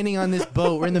just standing on this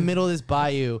boat. We're in the middle of this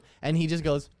bayou, and he just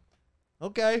goes,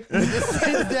 "Okay," and just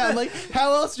sits down. Like,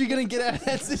 how else are you gonna get out of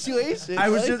that situation? I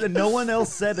was Like- just, no one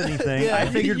else said anything. Yeah. I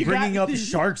figured You bringing got- up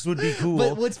sharks would be cool.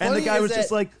 But what's and the funny guy is was just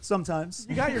that- like, sometimes.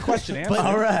 You got your question answered. But,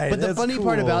 All right, but the that's funny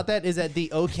part cool. about that is that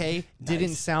the okay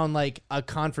didn't sound like a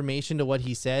confirmation to what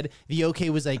he said. The okay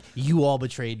was like, "You all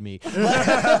betrayed me."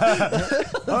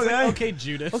 Okay. Okay,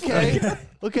 Judas. Okay,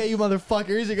 okay, you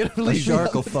motherfuckers, you're gonna The leave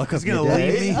shark me. will fuck up He's your going to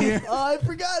day. leave me here. Oh, I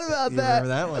forgot about You that. remember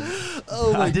that one?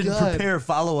 Oh my I didn't god. prepare a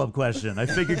follow-up question. I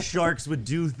figured sharks would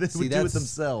do this, would do it that's-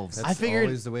 themselves. That's I figured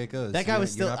always the way it goes. That guy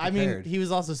was You're still. not I mean, prepared. he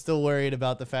was also still worried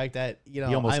about the fact that He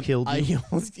almost killed you?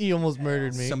 He almost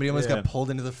murdered me. Somebody almost Yeah. got pulled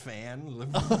into the fan.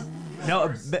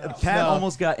 No, Pat No.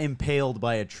 almost got impaled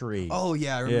by a tree. Oh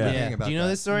yeah, I remember Yeah. hearing Yeah. about Do you know that.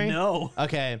 this story? No.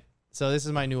 Okay, so this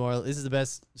is my New Orleans. This is the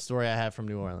best story I have from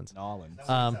New Orleans. Nolan.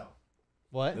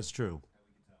 What? That's true.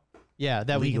 Yeah,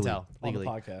 that we can Legally. tell On the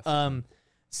legally. podcast.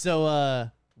 So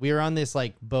we were on this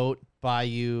like boat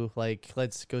bayou, like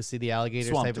let's go see the alligators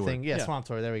Swamp type of tour. thing. Yeah, Yeah. swamp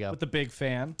tour. There we go. With the big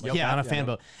fan. Yeah, on a fan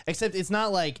boat. Except it's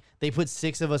not like they put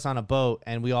 6 of us on a boat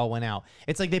and we all went out.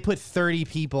 It's like they put 30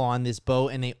 people on this boat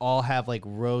and they all have like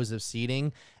rows of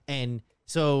seating. And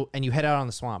you head out on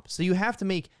the swamp. So you have to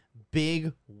make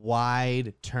big,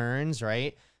 wide turns,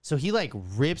 right? So he like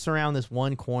rips around this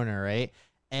one corner, right?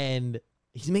 And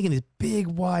he's making this big,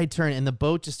 wide turn and the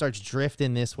boat just starts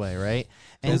drifting this way, right?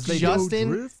 And As they go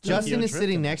Justin drifting. is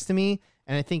sitting next to me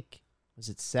and I think, was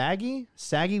it Saggy?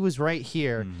 Saggy was right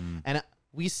here. And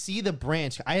we see the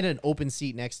branch. I had an open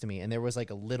seat next to me, and there was like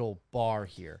a little bar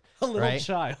here. A little right?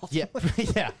 child. Yeah,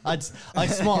 yeah, a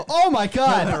small. Oh my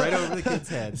god! right over the kid's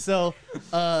head. So,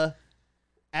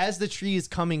 as the tree is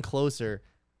coming closer,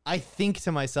 I think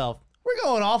to myself, we're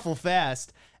going awful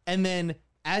fast. And then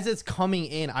as it's coming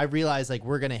in, I realize like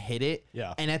we're gonna hit it.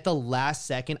 Yeah. And at the last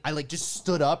second, I like just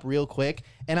stood up real quick,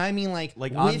 and I mean like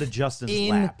onto Justin's within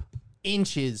lap.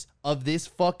 inches of this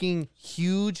fucking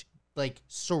huge, like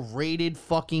serrated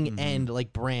fucking end,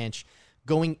 like branch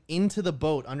going into the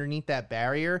boat underneath that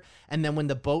barrier. And then when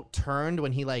the boat turned,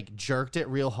 when he like jerked it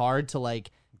real hard to like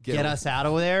get us out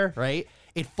of there, right?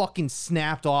 It fucking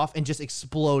snapped off and just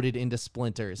exploded into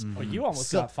splinters. Well, you almost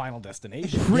So- got Final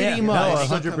Destination. Pretty much.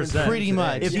 100%. Pretty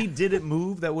much. If he didn't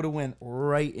move, that would have went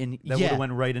right in. That would have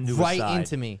went right into his side.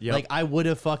 into me. Yep. Like I would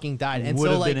have fucking died. And would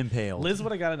so have like been impaled. Liz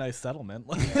would have got a nice settlement.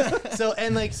 so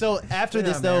after They're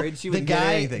this not though, married. She the wouldn't get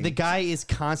guy anything. is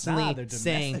constantly Nah, they're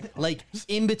saying domestic. like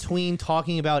in between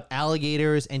talking about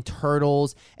alligators and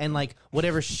turtles and like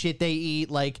whatever shit they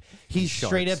eat, like he's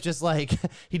straight up just like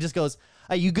he just goes,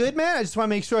 "Are you good, man? I just want to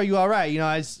make sure you all right.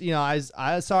 I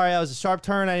was sorry, I was a sharp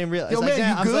turn. I didn't realize." Yo,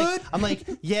 man, you good? I'm like,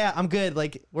 yeah, I'm good.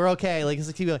 Like we're okay. Like it's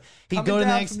like keep going. He'd Coming go to the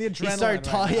down next. from the He'd start adrenaline right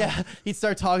talking. now. Yeah, he'd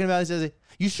start talking about it. He says,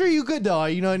 "You sure you good though?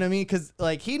 You know what I mean?" Because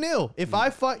like he knew if I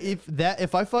fuck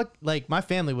like my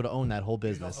family would have owned that whole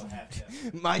business.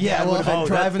 My Yeah, dad well, would have been oh,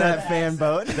 driving that- that fan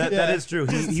boat. That is true.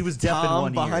 He was deaf in Tom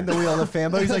one behind ear. the wheel of the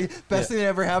fan boat. He's like, best thing that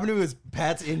ever happened to me was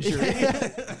Pat's injury.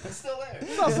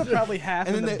 He's also probably half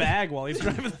And in then the they- bag while he's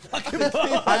driving the fucking boat.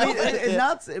 I mean, and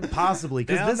not possibly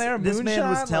Down because there, this man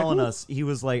was moonshine, telling like, us he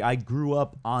was like, I grew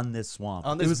up on this swamp.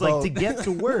 On it this was boat. like to get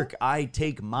to work, I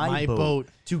take my, My boat, boat.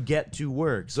 to get to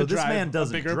work. So this drive man a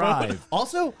doesn't bigger drive. boat.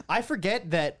 Also, I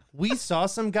forget that we saw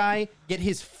some guy get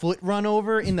his foot run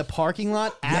over in the parking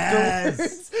lot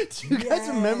afterwards. Do you guys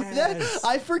remember that? Yes.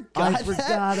 I forgot. I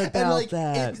forgot and about like,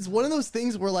 that. It's one of those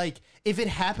things where like if it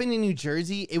happened in New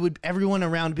Jersey, it would everyone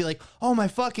around be like, "Oh my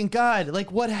fucking god!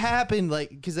 Like what happened?" Like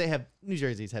because New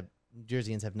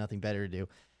Jerseyans have nothing better to do.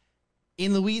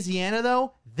 In Louisiana,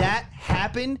 though, that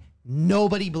happened.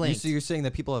 Nobody blinked. So you're saying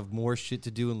that people have more shit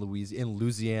to do in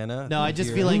Louisiana? No, than I just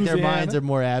here? feel like their Louisiana. minds are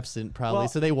more absent, probably, Well,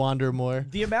 so they wander more.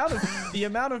 The amount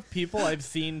of people I've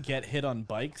seen get hit on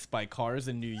bikes by cars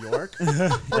in New York, for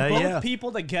both yeah.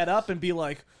 people to get up and be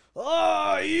like,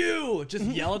 "Oh, you!" just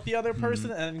yell at the other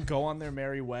person and then go on their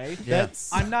merry way.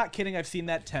 That's I'm not kidding. I've seen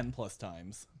that 10 plus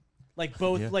times. Like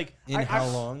both, like In I- how I-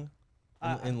 long?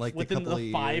 In like within the couple the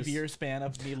of 5 years? year span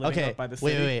of me living okay. up by the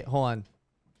Wait, city. wait, hold on.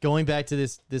 Going back to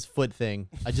this foot thing,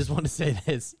 I just want to say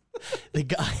this: the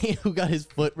guy who got his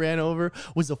foot ran over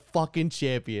was a fucking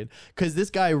champion because this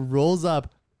guy rolls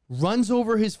up, runs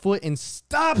over his foot, and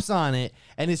stops on it,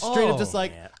 and is straight up just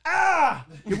like, "Ah,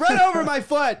 you run over my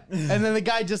foot!" And then the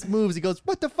guy just moves. He goes,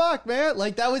 "What the fuck, man?"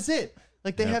 Like that was it.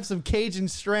 Like they have some Cajun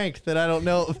strength that I don't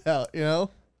know about, you know?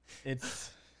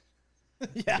 It's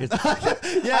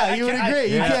Yeah, you would agree.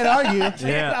 You can't argue.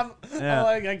 Yeah. I'm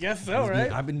like, I guess so,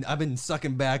 right? I've been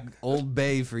sucking back Old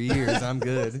Bay for years. I'm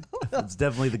good. It's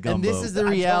definitely the And gumbo. this is the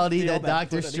reality feel that that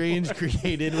Doctor foot Strange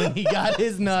created when he got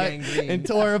his nut gangrene. and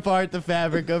tore apart the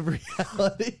fabric of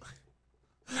reality.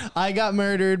 I got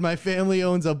murdered. My family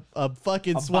owns a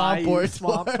fucking swamp bayou tour.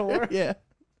 swamp tour? Yeah.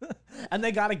 And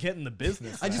they got to get in the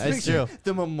business. I just That's picture true.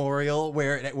 the memorial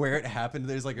where it happened.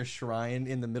 There's like a shrine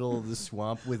in the middle of the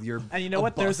swamp with your and you know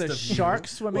what? There's a bust of you. shark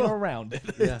swimming around it.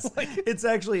 It's like, It's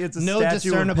actually a No statue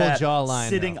discernible of Pat jawline,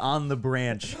 sitting though. on the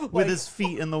branch with his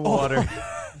feet in the water,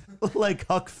 like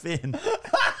Huck Finn.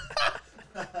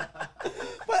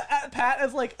 but Pat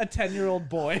is like a 10-year-old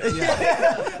boy.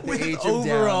 The age of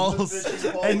Overalls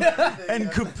and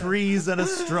capris and a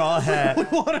straw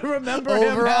hat. want to remember him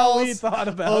how we Overalls. thought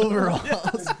about him.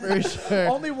 Overalls, for sure.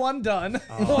 Only one done.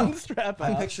 One strap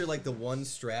I out. picture like the one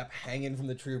strap hanging from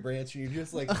the tree branch, and you're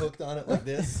just like hooked on it like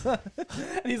this.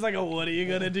 And he's like, oh, what are you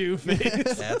going to do,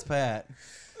 face? That's Pat.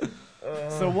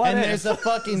 So what And if? there's a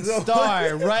fucking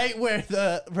star right where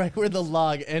the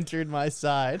log entered my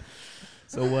side.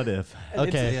 So what if?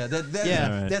 Okay. Yeah,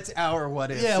 Yeah. that's our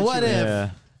what if. Yeah, what situation. if? Yeah.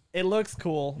 It looks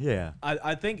cool. Yeah.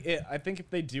 I think if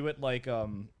they do it like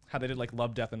how they did like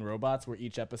Love, Death, and Robots, where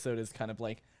each episode is kind of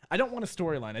like, I don't want a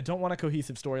storyline. I don't want a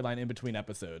cohesive storyline in between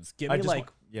episodes. Give I me just like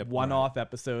want- yep, one-off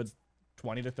episodes,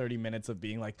 20 to 30 minutes of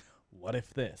being like, what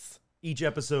if this? Each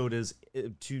episode is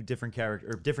two different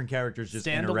characters just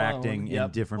Standalone, interacting in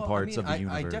yep. different Well, parts I mean, of the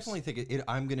universe. I definitely think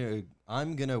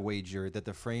I'm gonna wager that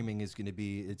the framing is gonna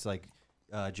be it's like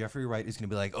Jeffrey Wright is gonna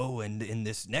be like, oh, and in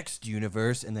this next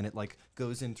universe, and then it like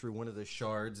goes in through one of the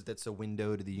shards that's a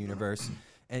window to the universe,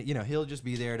 and he'll just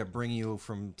be there to bring you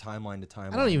from timeline to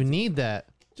timeline. I don't even need that.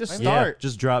 Just Yeah, start.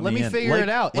 just drop Let me me in. figure Like- it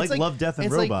out. like It's Love, Death, and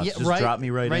it's like- Robots. yeah, Just drop me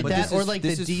right in. But This that, or is- like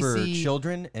this the is DC for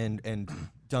children and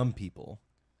dumb people.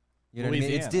 You know what I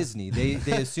mean? It's Louisiana. Disney.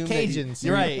 They assume Cajuns. That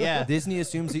You're right. Yeah. Disney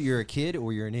assumes that you're a kid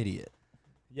or you're an idiot.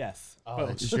 Yes. Oh, Both.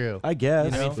 it's true. I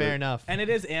guess. I mean, fair enough. And it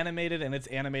is animated, and it's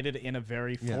animated in a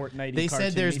very Yeah. Fortnite. They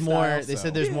said there's more. They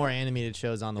said there's more animated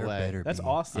shows on the There way. better That's be.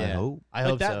 awesome. I Yeah, hope. I Like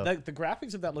hope that, so. the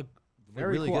graphics of that look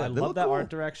very really cool. good. I They love look that cool. art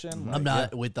direction. I'm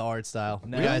not with the art style.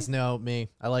 No? You guys know me.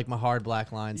 I like my hard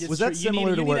black lines. It's Was that true.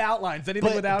 similar you to need what- outlines.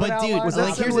 Anything without an but dude, outline? Was Like,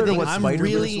 that here's similar the to thing, what I'm Spider-Verse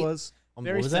really- was?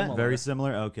 Very what was that? similar. Very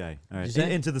similar. Okay, all right. you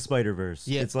say? Into the Spider-Verse.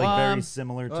 Yeah, It's like very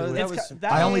similar to that it. was-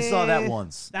 I only saw that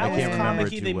once. That I was can't remember it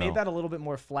comic-y. too They well. made that a little bit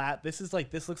more flat. This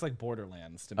looks like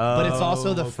Borderlands to me. But it's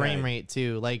also the okay. frame rate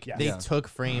too. Like Yeah. they Yeah. took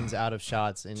frames out of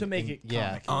shots and to make and- it yeah.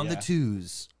 comic-y, On the yeah.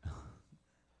 twos.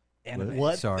 Anime.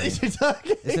 What? Sorry. You're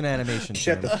talking? It's an animation.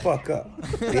 Shut the term. fuck up,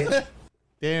 bitch.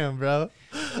 Damn, bro.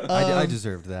 I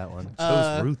deserved that one. So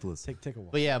was ruthless. Take a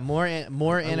walk. But yeah, more would if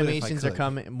I animations are could.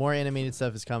 coming. More animated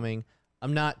stuff is coming.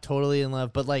 I'm not totally in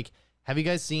love, but like, have you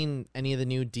guys seen any of the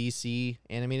new DC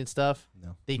animated stuff?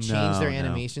 No. They changed their No.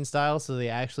 animation style, so they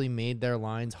actually made their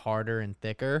lines harder and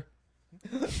thicker.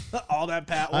 All that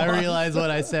Pat I wants. realized what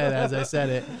I said as I said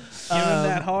it. Give him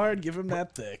that hard. Give him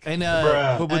that thick. And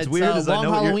But what's it's, weird is I Long know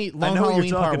what you're- Halloween, I Long know what you're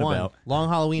Halloween Part talking 1. about. Long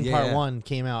Halloween Part Yeah. 1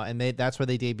 came out, and that's where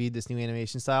they debuted this new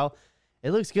animation style.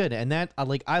 It looks good, and that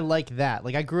I like that.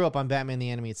 Like I grew up on Batman the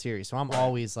Animated Series, so I'm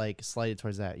always like slighted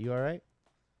towards that. You all right?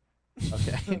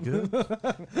 Okay.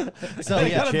 So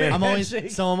yeah, got a big I'm always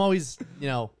handshake.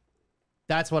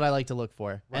 that's what I like to look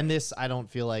for. And this I don't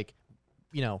feel like,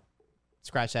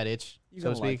 scratch that itch, You so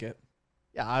to don't like speak. it.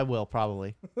 Yeah, I will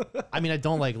probably. I mean, I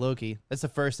don't like Loki. That's the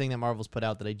first thing that Marvel's put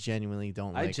out that I genuinely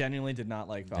don't I like. genuinely did not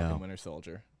like Falcon No. Winter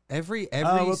Soldier. Every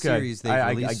okay. series they've I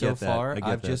released so get that. far, I get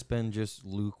I've that. just been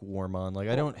lukewarm on. Like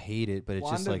I don't hate it, but it's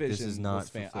just like this is WandaVision not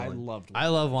was I fulfilling. loved. I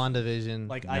love WandaVision.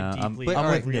 Like Nah, I I'm- deeply, but I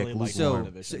I'm with really Nick, liked lukewarm.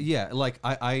 So WandaVision. yeah, like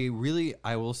I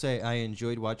will say I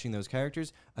enjoyed watching those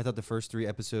characters. I thought the first 3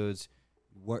 episodes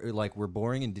were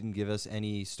boring and didn't give us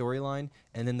any storyline,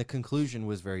 and then the conclusion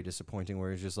was very disappointing,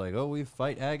 where it's just like, oh, we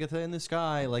fight Agatha in the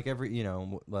sky, like every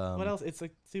What else? It's a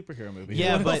superhero movie.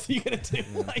 Yeah, what but- else are you gonna do?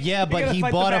 Like, yeah, you're but gonna he fight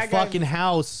the bought a bad guy? fucking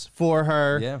house for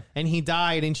her, Yeah. and he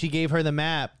died, and she gave her the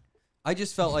map. I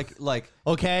just felt like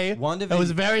Okay, WandaVision. it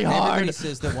was very Everybody hard.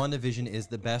 says that WandaVision is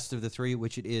the best of the 3,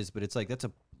 which it is, but it's like that's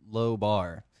a low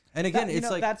bar. And again, You it's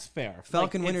know, like that's fair.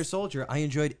 Falcon Like, Winter it's- Soldier. I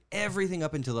enjoyed everything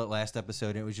up until that last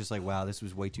episode, and it was just like, wow, this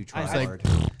was way too try I- hard.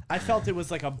 I felt it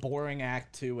was like a boring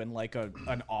act 2 and like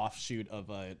an offshoot of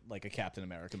a Captain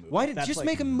America movie. Why did That's just like-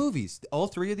 make them movies? All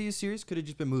 3 of these series could have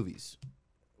just been movies.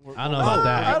 I don't know about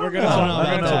that. I don't We're know. gonna talk I don't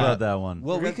about know that. about that one.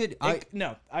 Well, We're we gonna- could.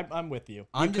 No, I'm with you.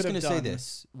 I'm We just could going to have say done-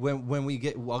 this when we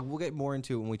get we'll get more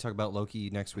into it when we talk about Loki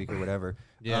next week or whatever.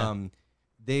 Yeah.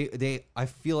 They I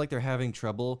feel like they're having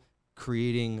trouble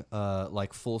creating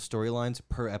like full storylines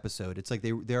per episode. It's like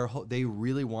they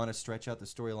really want to stretch out the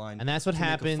storyline, And that's what to make a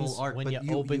happens full arc, when but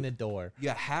you open the door. You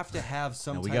have to have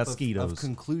some Now we type got of Skeetos.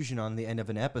 conclusion on the end of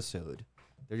an episode.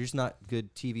 They're just not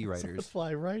good TV writers.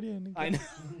 Fly right in. I know.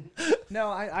 No,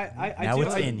 I Now do.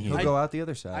 it's in here. He'll I, go out the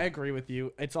other side. I agree with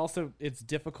you. It's also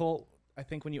difficult. I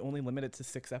think when you only limit it to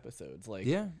 6 episodes, like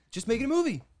yeah, just make it a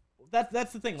movie.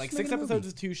 that's the thing. Like Just make 6 it a movie. episodes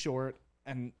is too short,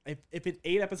 and if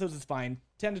 8 episodes is fine,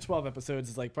 10 to 12 episodes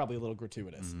is like probably a little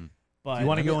gratuitous. But You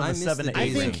want to go I in the miss 7 the to I 8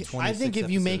 days think of range. 26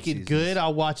 if you make it episode good, seasons.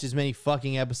 I'll watch as many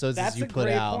fucking episodes that's as you a put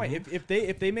great out. point. If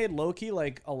they made Loki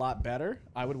like a lot better,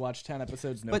 I would watch 10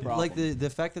 episodes no But problem. like the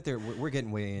fact that we're getting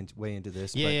way into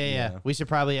this. Yeah, but, yeah. We should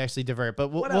probably actually divert, but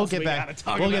we'll What we'll else get we back. gotta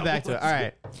talk We'll get about? back to it. All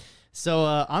right. So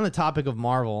on the topic of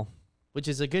Marvel, which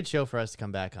is a good show for us to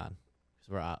come back on,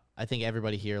 because I think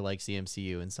everybody here likes the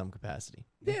MCU in some capacity.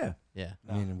 Yeah. Yeah.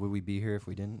 I mean, would we be here if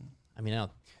we didn't? I mean,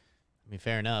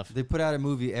 fair enough. They put out a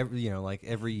movie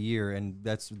every year, and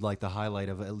that's like the highlight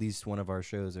of at least one of our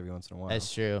shows every once in a while.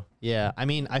 That's true. Yeah. I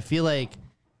mean, I feel like,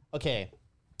 okay,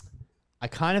 I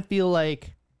kind of feel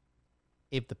like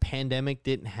if the pandemic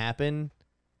didn't happen,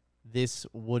 this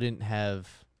wouldn't have,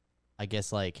 I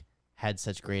guess, like, had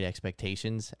such great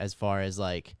expectations as far as,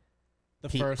 like, the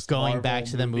first going Marvel back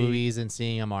to the movie. movies and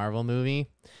seeing a Marvel movie.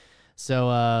 So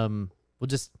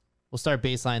we'll start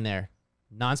baseline there.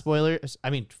 Non-spoilers. I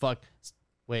mean,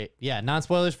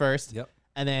 non-spoilers first. Yep.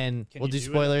 And then Can we'll you do do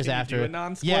it? spoilers Can you after. do a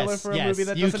non-spoiler for a movie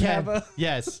that you doesn't can. have a-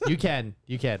 Yes, you can.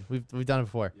 You can. We've done it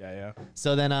before. Yeah.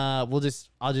 So then I'll just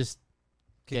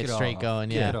Kick get it straight off. going.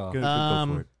 Kick Yeah. it off.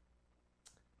 Go for it.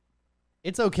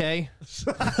 It's okay.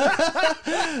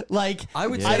 Like I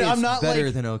would Yeah. say I'm it's not better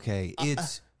like than okay.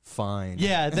 It's fine.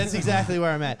 Yeah, that's exactly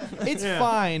where I'm at. It's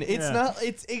fine. It's not.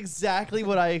 It's exactly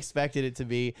what I expected it to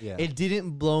be. Yeah. It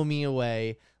didn't blow me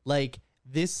away. Like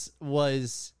this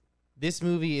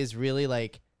movie is really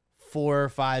like 4 or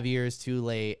 5 years too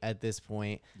late at this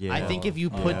point. Yeah. I think if you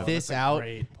put this That's a out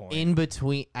great point. in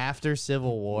between after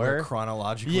Civil Where War,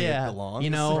 chronologically it yeah, belongs. you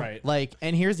know, Right. like,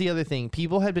 and here's the other thing: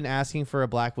 people had been asking for a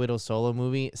Black Widow solo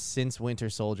movie since Winter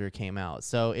Soldier came out,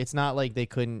 so it's not like they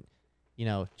couldn't, you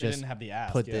know, They just didn't have the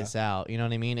ask. put yeah. this out. You know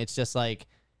what I mean? It's just like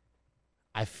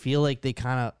I feel like they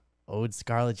kind of owed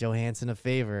Scarlett Johansson a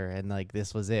favor, and like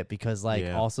this was it because like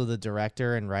Yeah. also the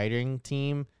director and writing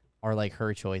team are like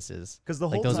her choices. 'Cause the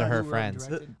like whole those are time her who wrote and friends.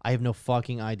 directed? I have no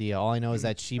fucking idea. All I know is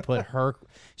that she put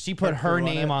her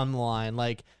name on the line.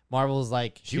 Like Marvel's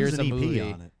like, She here's was an a EP movie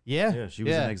on it. Yeah, Yeah, she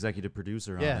was an executive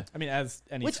producer on Yeah. it. I mean, as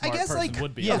any Which I smart guess, person like,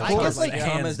 would be. yeah, of I course, guess, like, yeah.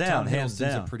 hands down, Tom hands Hiddleston's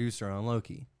down. a producer on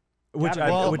Loki. Which Gotta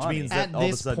I, make which money. means that at all of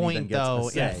a this sudden he then point gets a though,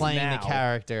 in say. playing Now. the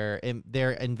character,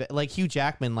 and like Hugh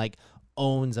Jackman like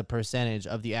owns a percentage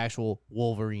of the actual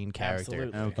Wolverine character.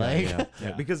 Absolutely. Okay, Like-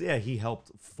 yeah. Because he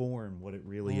helped form what it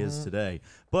really is today.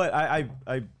 But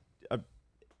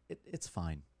it's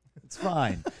fine. It's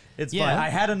fine. It's Yeah. fine. I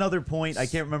had another point. I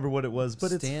can't remember what it was,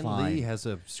 but it's Stan fine. Lee has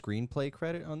a screenplay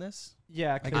credit on this.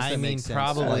 Yeah, I guess I that mean, makes sense.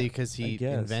 probably Yeah. because I he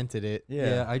guess. invented it.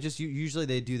 yeah. I just usually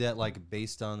they do that like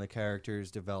based on the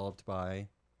characters developed by.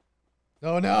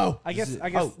 Oh no! I guess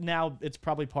Oh. now it's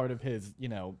probably part of his,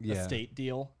 Yeah. estate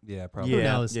deal. Yeah, probably. Yeah,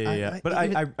 knows? yeah. But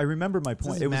I remember my point.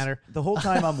 doesn't It was matter. the whole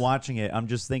time I'm watching it, I'm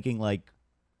just thinking like,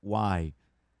 why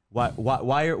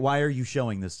are you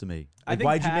showing this to me? I Like, think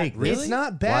why'd you Pat- make this? Really? It's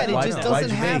not bad. Why- it just why'd doesn't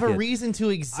you have a make it? reason to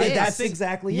exist. That's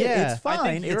exactly it. Yeah. It's I think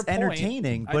fine. your It's point-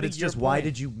 entertaining, I but think it's your just why point-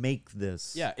 did you make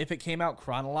this? Yeah, if it came out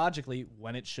chronologically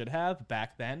when it should have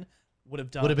back then, would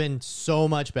have been so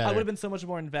much better. I would have been so much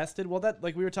more invested. Well, that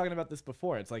like we were talking about this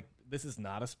before. It's like this is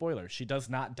not a spoiler. She does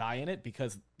not die in it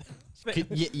because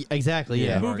Exactly.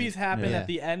 Yeah. Yeah. movies happen Yeah. at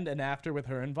the end and after with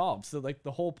her involved. So like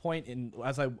the whole point in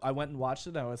as I went and watched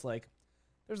it, I was like,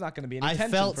 there's not going to be any I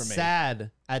tension felt for me.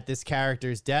 sad at this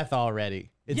character's death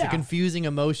already. It's a Yeah. confusing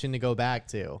emotion to go back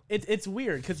to. It's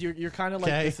weird because you're kind of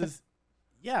like Okay. this is.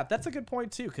 Yeah, that's a good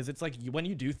point too because it's like when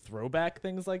you do throwback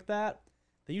things like that,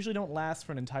 they usually don't last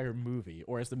for an entire movie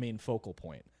or as the main focal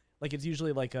point. Like it's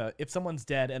usually like if someone's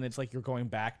dead and it's like you're going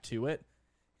back to it,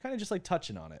 kind of just like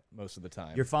touching on it most of the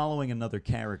time. You're following another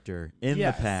character in Yeah.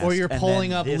 the past, Or you're and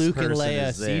pulling then up this Luke and person Leia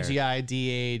is there. CGI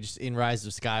de-aged in Rise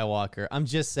of Skywalker. I'm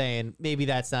just saying, maybe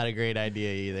that's not a great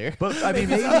idea either. But I mean,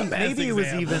 maybe it was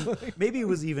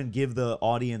example. even give the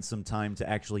audience some time to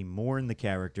actually mourn the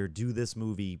character. Do this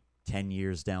movie 10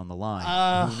 years down the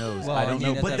line. Who knows? well, I I don't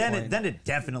mean, know. at But that then point- it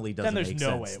definitely doesn't there's make no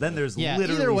sense. way it Then would. there's Yeah,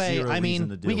 literally either way, zero I reason mean,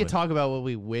 to do we it. could talk about what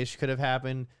we wish could have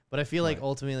happened, but I feel like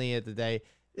ultimately at the day,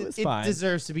 was it fine.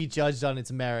 deserves to be judged on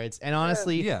its merits. And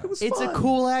honestly, yeah. It was it's a fun.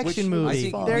 cool action I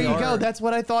movie. think There we you go. are- That's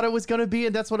what I thought it was going to be,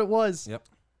 and that's what it was. Yep.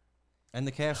 And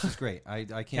the cast is great. I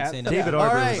can't Cast- say enough. David All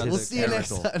Arbor right, is we'll a see you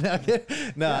next character.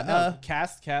 time. No, No,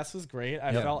 cast was great.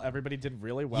 I Yeah. felt everybody did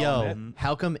really well yo, in it.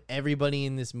 how come everybody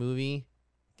in this movie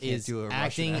Can't is do a Russian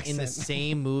acting in the accent.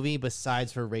 same movie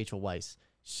besides for Rachel Weisz?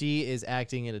 She is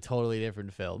acting in a totally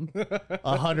different film,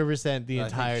 100% the I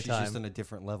think entire she's just time. on a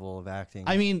different level of acting.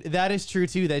 I mean, that is true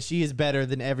too. That she is better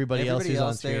than everybody else who's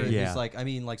on there screen. is Yeah. like, I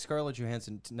mean, like Scarlett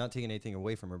Johansson, not taking anything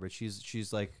away from her, but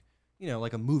she's like,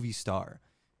 like a movie star.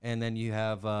 And then you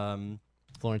have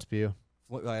Florence Pugh.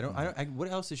 what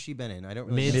else has she been in? I don't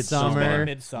really know. Midsummer.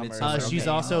 Midsummer. Midsummer. She's Okay.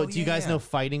 also. Oh, do you guys yeah. know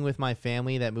Fighting with My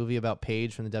Family? That movie about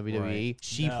Paige from the WWE. Right.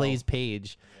 She No. plays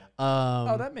Paige.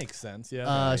 Oh, that makes sense.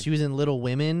 Yeah. She was in Little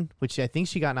Women, which I think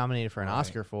she got nominated for an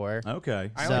Oscar for.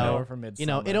 Okay. I so, only know her from it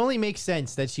Midsommar. only makes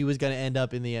sense that she was going to end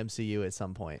up in the MCU at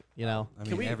some point. I mean,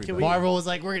 Can we- everybody. Marvel was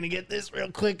like, we're going to get this real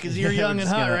quick because you're young and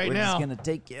hot right now. We're just gonna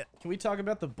take it. Can we talk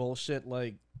about the bullshit,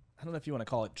 like, I don't know if you want to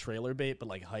call it trailer bait, but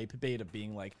like hype bait of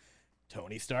being like,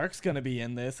 Tony Stark's going to be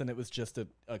in this, and it was just a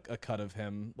cut of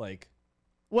him, like,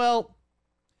 Well,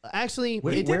 actually,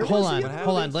 Wait, hold where was he? on, What hold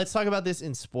on. happened? Let's talk about this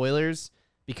in spoilers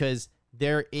because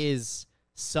there is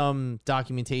some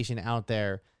documentation out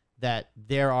there that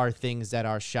there are things that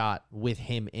are shot with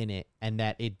him in it and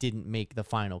that it didn't make the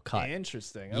final cut.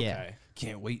 interesting. Yeah. Okay.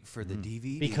 Can't wait for the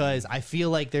DVD. Because I feel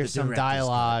like there's some director's cut.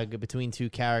 dialogue between two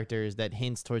characters that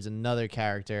hints towards another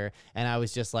character, and I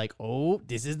was just like, "Oh,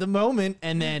 this is the moment!"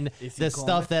 And then Is he the calling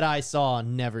stuff it? that I saw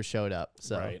never showed up.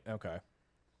 So Right. Okay.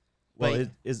 Well, Wait.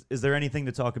 is there anything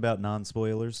to talk about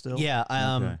non-spoilers still? yeah,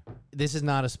 Okay. this is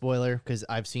not a spoiler because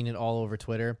I've seen it all over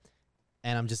Twitter,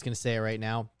 and I'm just gonna say it right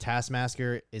now: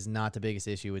 Taskmaster is not the biggest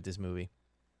issue with this movie.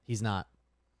 He's not.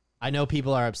 I know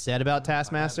people are upset about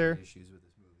Taskmaster. Issues with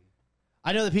this movie.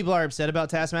 I know that people are upset about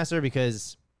Taskmaster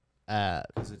because,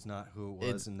 Because it's not who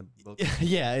it was in the book.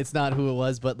 yeah, it's not who it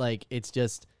was, but like it's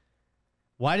just.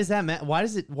 Why does that matter?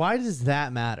 Why does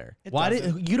that matter?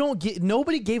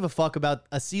 Nobody gave a fuck about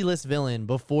a C-list villain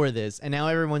before this, and now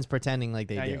everyone's pretending like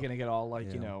they Now do. you're gonna get all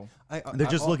like, you know. They're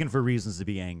just looking for reasons to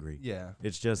be angry. Yeah.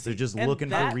 It's just they're just And looking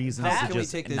that- for reasons that- to Can we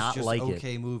just take this not just like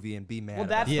okay it. movie and be mad Well, about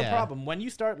that's it? the Yeah. problem. When you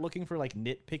start looking for like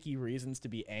nitpicky reasons to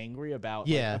be angry about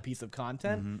Yeah. like, a piece of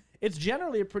content, it's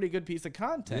generally a pretty good piece of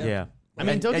content. Yeah. I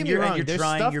mean, don't get and me you're, wrong, and you're there's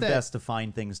trying stuff your that- best to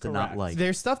find things to not Correct. like.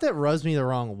 There's stuff that rubs me the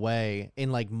wrong way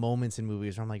in like moments in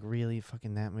movies where I'm like, really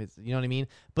fucking that much, you know what I mean?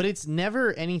 But it's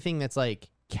never anything that's like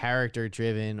character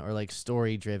driven or like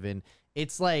story driven.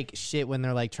 It's like shit when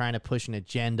they're like trying to push an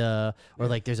agenda or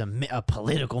like there's a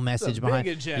political message big behind.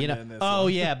 agenda you know? in this Oh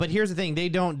one. yeah, but here's the thing: they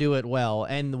don't do it well.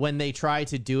 And when they try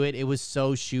to do it, it was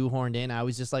so shoehorned in. I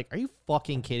was just like, are you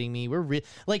fucking kidding me?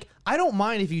 Like, I don't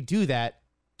mind if you do that.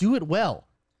 Do it well.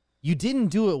 You didn't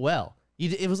do it well.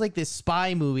 It was like this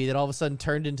spy movie that all of a sudden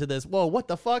turned into this. Whoa, what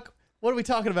the fuck? What are we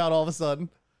talking about all of a sudden?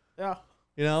 Yeah.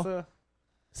 You know. So,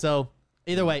 So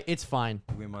either way, it's fine.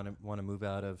 We want to move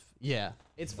out of. Yeah,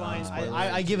 it's fine. spoilers.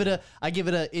 I give it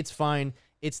a. It's fine.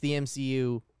 It's the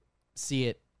MCU. See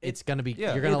it. It's gonna be.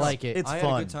 Yeah, you're gonna it's- like it. it's I had a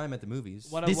fun. good time at the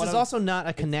movies. This is also not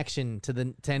a connection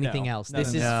to anything No, else. no,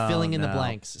 This no, is no. filling in the No.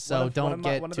 blanks. So don't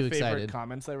get one too of the favorite excited.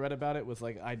 comments I read about it was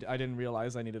like, I didn't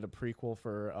realize I needed a prequel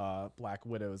for Black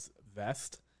Widow's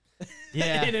vest.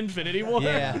 Yeah. in Infinity War.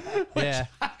 Yeah, yeah.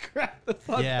 I cracked the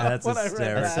fuck Yeah. up That's when I read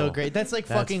hysterical. That's that. so great. That's like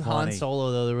That's fucking Han funny.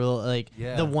 Solo though. The real like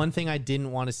Yeah. the one thing I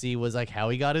didn't want to see was like how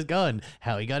he got his gun,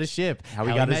 how he got his ship, How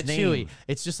he got his met name. Chewie.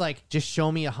 It's just like just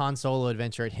show me a Han Solo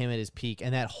adventure at him at his peak,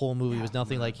 and that whole movie was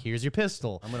nothing like here's your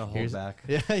pistol. I'm gonna hold Here's- back.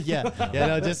 Yeah, yeah.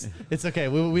 No, just it's okay.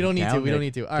 We don't need Down, to. We don't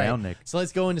Nick. need to. All right. Down, Nick. So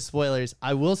let's go into spoilers.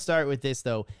 I will start with this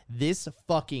though. This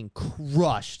fucking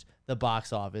crushed the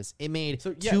box office. It made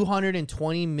So, yeah.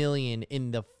 220 million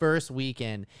in the first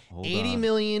weekend. Hold 80 on.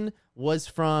 million was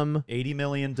from 80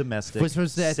 million domestic. was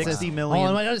 60 million.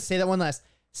 Oh, I gotta say that one last.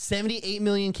 78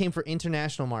 million came for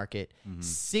international market.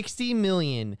 60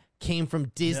 million came from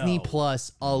Disney No.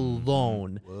 Plus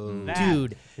alone.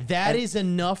 Dude, that is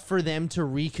enough for them to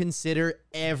reconsider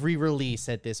every release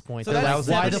at this point. So They're that's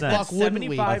like, why the 1,000%. fuck wouldn't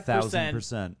we?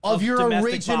 1,000%. Of your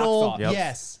domestic original, box office.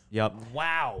 yes. Yep.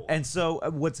 Wow. And so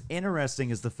what's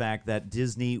interesting is the fact that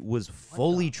Disney was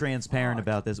fully transparent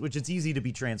about this, which it's easy to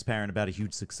be transparent about a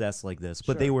huge success like this,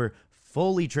 but they were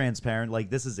fully transparent. Like,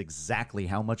 this is exactly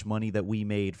how much money that we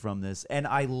made from this. And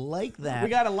I like that. We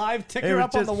got a live It ticker was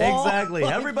up on just- the wall. Exactly.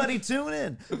 Everybody tune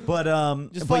in. But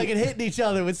Just but- fucking hitting each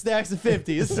other with stacks of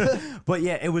 50s. But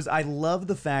yeah, it was. I love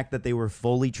the fact that they were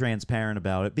fully transparent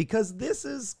about it because this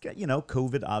is,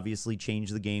 COVID obviously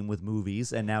changed the game with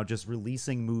movies, and now just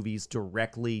releasing movies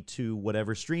directly to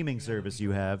whatever streaming service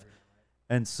you have,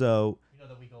 and so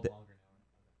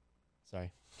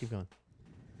Sorry, keep going.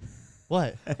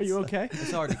 What? Are you okay?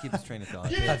 It's hard to keep this train of thought.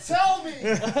 Tell me.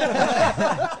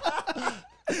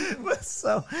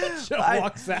 so Joe I-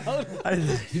 walks out.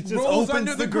 it just Rolls opens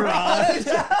under the the garage.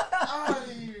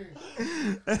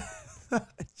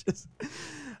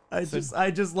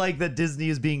 I just like that Disney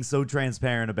is being so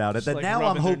transparent about it. That like, now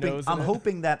I'm rubbing their hoping nose in I'm it.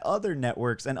 hoping that other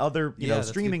networks and other Yeah, that's a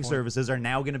good streaming point. services are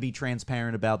now going to be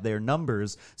transparent about their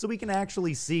numbers, so we can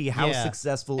actually see how Yeah.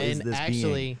 successful is And this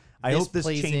actually, being. I this hope this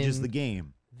plays changes in- the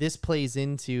game. This plays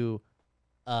into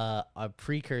a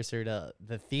precursor to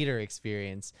the theater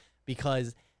experience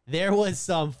because there was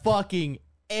some fucking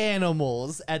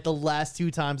animals at the last two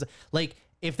times. Like,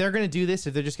 if they're gonna do this,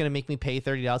 if they're just gonna make me pay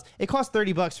 $30, it costs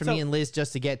 $30 for So- me and Liz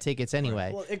just to get tickets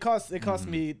anyway. Well, it cost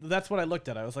me. That's what I looked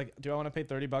at. I was like, do I want to pay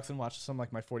 $30 and watch some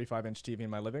like my 45-inch TV in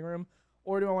my living room,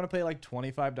 or do I want to pay like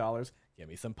 $25? Get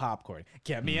me some popcorn.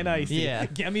 Get me an icy. Yeah.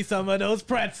 Get me some of those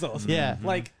pretzels. Yeah.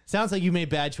 Like Sounds like you made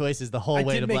bad choices the whole I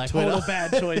way did to make Black total Widow.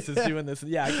 bad choices doing this.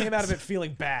 Yeah, I came out of it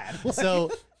feeling bad. So,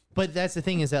 but that's the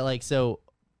thing is that like so.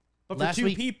 but for Last two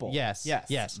week, people. Yes. Yes.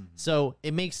 Yes. So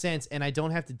it makes sense, and I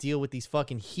don't have to deal with these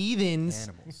fucking heathens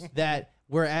Animals. that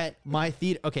were at my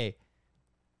theater. Okay.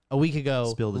 A week ago,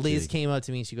 Spill the Liz tea. came up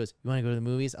to me and she goes, "You want to go to the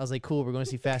movies?" I was like, "Cool, we're going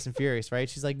to see Fast and Furious, right?"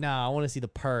 She's like, "Nah, I want to see The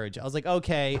Purge." I was like,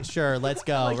 "Okay, sure, let's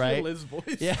go." Like your right? Liz voice.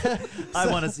 Yeah. I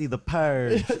want to see the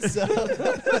Purge.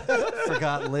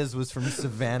 Forgot Liz was from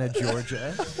Savannah,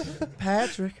 Georgia.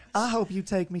 Patrick, I hope you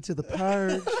take me to the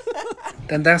Purge.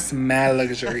 Then that's mad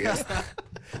luxurious.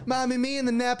 Mommy, me and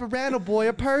the Napa Randall boy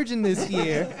are purging this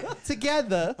year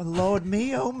together. Lord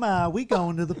me, oh my, we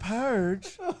going to the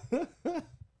Purge.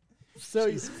 So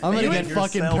I'm gonna you get and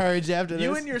fucking yourself. purged after this.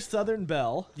 you and your Southern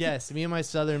Belle. Yes, me and my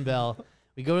Southern Belle.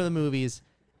 We go to the movies,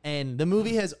 And the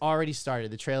movie has already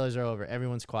started. The trailers are over.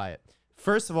 Everyone's quiet.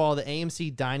 First of all, the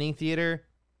AMC dining theater,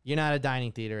 you're not a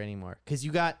dining theater anymore because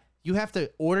you have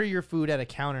to order your food at a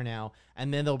counter now,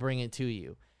 and then they'll bring it to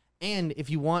you. And if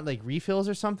you want like refills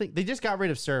or something, they just got rid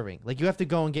of serving. Like you have to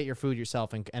go and get your food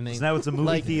yourself, and then So now it's a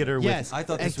movie theater with yes, I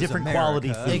thought this was different America.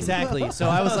 quality food. exactly. So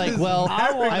I was like, well,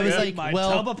 I was like, my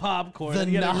well, tub of popcorn the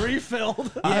and get no- it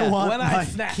refilled. I want when I my-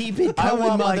 snack. keep it I coming,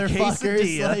 want my motherfuckers.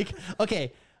 quesadilla. Like,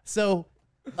 okay, so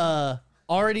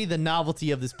already the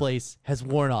novelty of this place has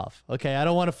worn off. Okay, I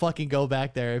don't want to fucking go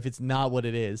back there if it's not what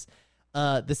it is.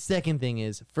 The second thing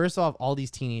is, first off, all these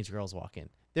teenage girls walk in.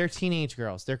 They're teenage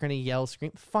girls. They're gonna yell,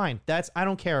 scream. Fine, I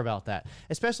don't care about that.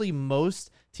 Especially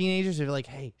most teenagers are like,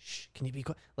 "Hey, shh, can you be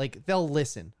quiet?" Like they'll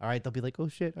listen. All right, they'll be like, "Oh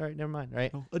shit, all right, never mind."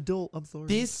 Right? Adult, I'm sorry.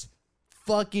 This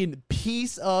fucking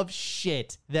piece of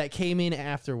shit that came in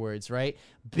afterwards, right?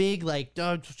 Big like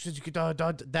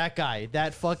that guy,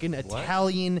 that fucking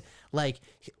Italian like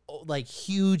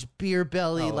huge beer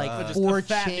belly, like just four a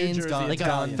fat New chins, Jersey like a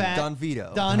Italian. fat Don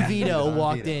Vito. Don Vito Don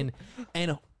walked Vito. in,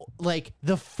 and like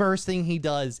the first thing he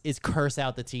does is curse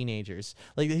out the teenagers.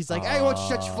 Like he's like, "Hey, why don't you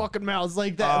shut your fucking mouths?"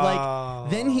 Like that. Like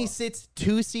then he sits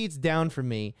 2 seats down from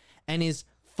me and is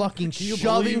fucking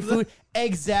shoving food.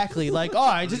 Exactly. Like, oh,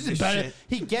 I just better.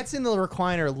 He gets in the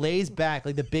recliner, lays back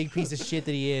like the big piece of shit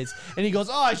that he is, and he goes,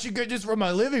 "Oh, I should get this from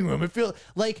my living room." It feels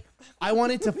like I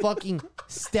wanted to fucking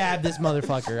stab this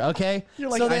motherfucker. Okay, You're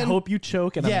like, So I then- hope you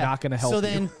choke, and I'm not gonna help so you.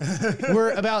 then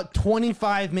we're about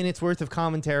 25 minutes worth of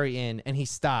commentary in, and he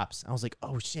stops. I was like,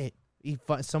 oh shit.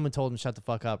 Someone told him shut the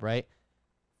fuck up, right?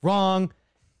 Wrong.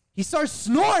 He starts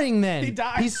snoring then. He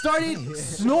died. He started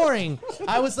snoring.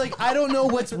 I was like, I don't know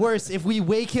what's worse, if we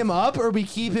wake him up or we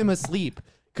keep him asleep.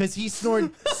 Because he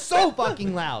snored so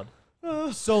fucking loud.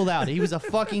 So loud. He was a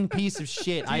fucking piece of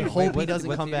shit. I hope he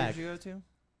doesn't come back. What theater did you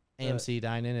AMC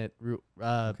Dine-In at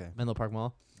Menlo Park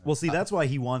Mall. Well, see, that's why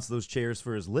he wants those chairs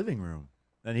for his living room.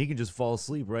 And he can just fall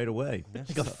asleep right away.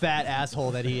 Like a fat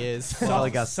asshole that he is.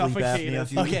 Probably got sleep Suffocate apnea.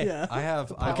 us. Okay. Yeah. I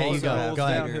have. I Okay, you also go. have Go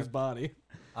ahead. Down theater. his body.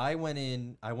 I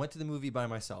went to the movie by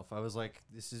myself. I was like,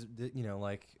 this is,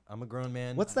 like, I'm a grown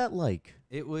man. What's that like?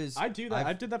 It was. I do that.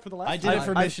 I did that for the last. I did it time.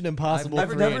 for Mission Impossible I've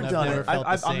 3, never and done never it. felt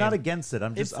the I'm not same. against it.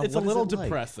 I'm just. It's a what is little it like?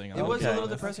 depressing. It was a Okay. little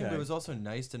depressing, Okay. but it was also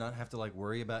nice to not have to like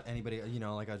worry about anybody.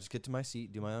 Like I just get to my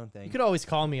seat, do my own thing. You could always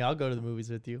call me. I'll go to the movies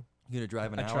with you. You're gonna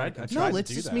drive an I hour. tried- and I come No, tried to let's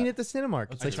do just that. meet at the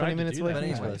Cinemark. It's I like tried 20 to minutes do away that.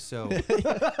 from But each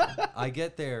anyway, other. so I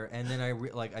get there, and then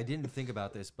I didn't think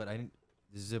about this, but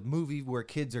this is a movie where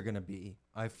kids are gonna be.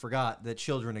 I forgot that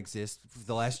children exist for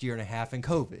the last year and a half in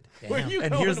COVID. Where you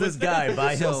And going here's this with guy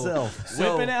by So- himself.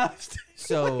 whipping out.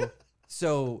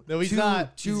 So No, he's two,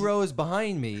 not. two rows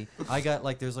behind me, I got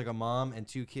like there's like a mom and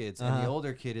 2 kids, and the Uh-huh.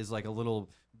 older kid is like a little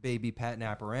baby Pat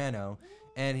Naparano,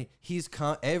 and he's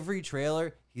every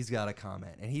trailer he's got a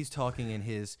comment, and he's talking in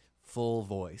his full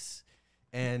voice,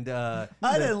 and I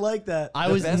didn't like that. I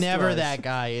The was best never was- that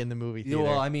guy in the movie theater.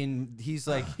 well, I mean, he's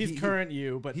like He's current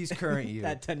you, but he's current you.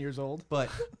 at 10 years old. but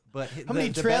How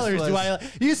many trailers do I?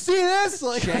 You see this?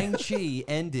 Like, Shang-Chi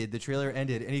ended. The trailer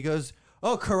ended, and he goes,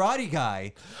 "Oh, Karate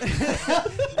Guy."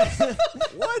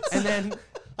 what? And then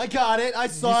I got it. I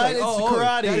he's saw like, it. It's "Oh,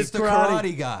 karate. That's It's the karate.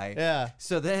 karate Guy." Yeah.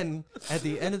 So then, at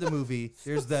the end of the movie,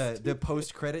 there's the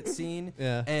post-credit scene,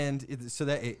 Yeah. and so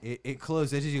that it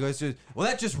closes. He goes, "Well,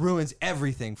 that just ruins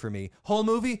everything for me. Whole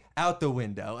movie out the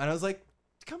window." And I was like,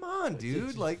 "Come on,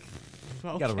 dude! Like,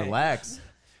 You gotta relax.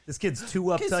 This kid's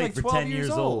too kid's uptight like for 12 10 years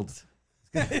old.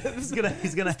 He's gonna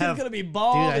He's have. gonna be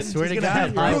bald. Dude, I and swear to he's gonna God,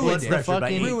 have high bro, blood it's the pressure by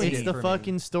fucking, 18 it's the for me.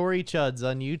 fucking story chuds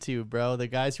on YouTube, bro. The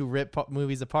guys who rip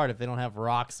movies apart if they don't have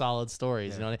rock solid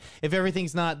stories. You know, if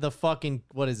everything's not the fucking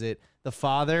what is it, the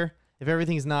father? If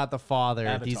everything's not the father,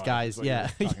 Avatar these is guys, what you yeah,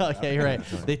 were talking okay, you're right.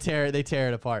 They tear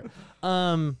it apart.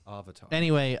 Avatar."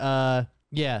 Anyway,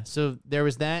 yeah. So there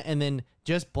was that, and then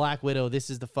just Black Widow. This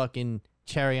is the fucking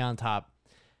cherry on top.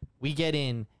 We get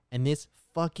in, and this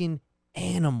fucking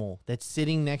animal that's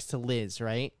sitting next to Liz,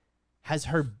 right, has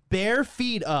her bare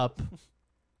feet up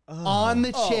on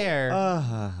the chair,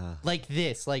 like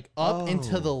this, like up and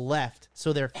to the left,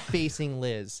 so they're facing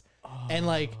Liz, and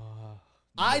like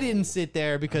I didn't sit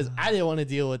there because I didn't want to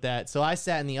deal with that, so I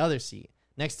sat in the other seat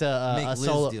next to Make a Liz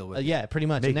solo. deal with it. Yeah, pretty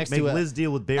much Make next to Liz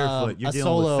deal with barefoot. You're a dealing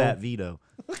solo- with Fat Vito.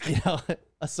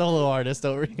 a solo artist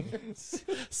over here.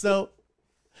 So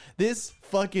this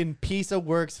fucking piece of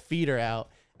work's feet are out.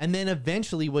 And then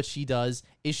eventually what she does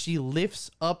is she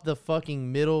lifts up the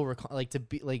fucking middle, like to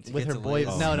be like with get her to boy.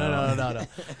 Liz. No.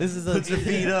 This is Puts her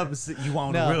feet a, up. You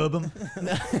want to No. rub them?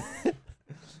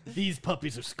 These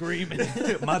puppies are screaming.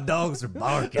 My dogs are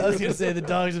barking. I was gonna say the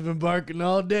dogs have been barking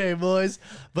all day, boys.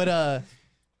 But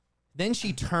Then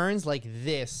she turns like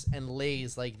this and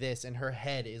lays like this, and her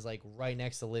head is like right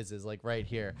next to Liz's, like right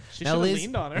here. She Now, should've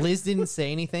leaned on her. Liz didn't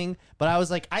say anything, but I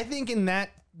was like, I think in that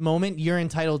moment you're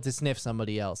entitled to sniff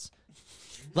somebody else.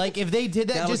 Like if they did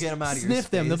that, That'll just get 'em out of your sniff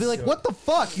them. They'll be space. like, "What the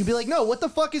fuck?" You'd be like, "No, what the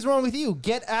fuck is wrong with you?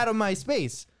 Get out of my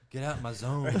space." Get out my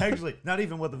zone. Actually, not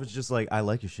even what if it's just like, I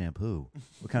like your shampoo.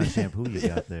 What kind of shampoo you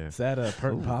got there? Is that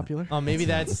popular? Oh, maybe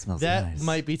That that smells nice.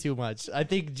 might be too much. I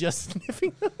think just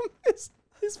sniffing them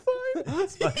is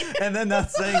fine. And then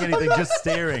not saying anything, just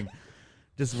staring,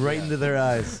 just right into their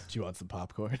eyes. Do you want some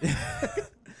popcorn?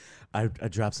 I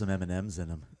dropped some M&Ms in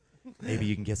them. Maybe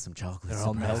you can get some chocolate. They're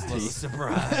all surprise. melty.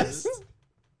 Surprise.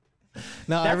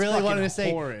 No, I That's really wanted fucking to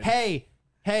say, horrid.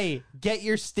 hey, get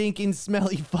your stinking,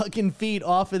 smelly fucking feet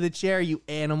off of the chair, you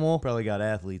animal. Probably got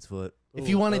athlete's foot. If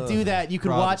you want to do that, you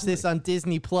could watch this on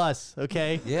Disney Plus,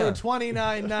 okay? Yeah. For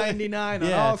 $29.99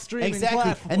 on all streaming exactly.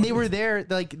 platforms. And they were there,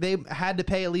 like they had to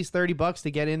pay at least $30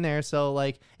 to get in there. So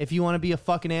like, if you want to be a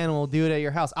fucking animal, do it at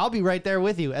your house. I'll be right there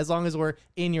with you as long as we're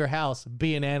in your house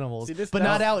being animals, See, this- but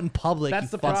not out in public. That's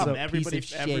you the fucking problem. piece of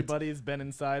shit. Everybody's been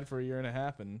inside for a year and a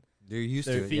half, and They're used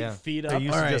their to it, feet, yeah. feet They up.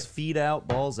 used All to right. just feet out,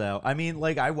 balls out. I mean,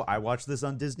 like I watched this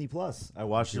on Disney Plus. I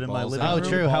watched it in my balls living Oh, room.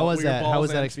 true. How was Were your that? How balls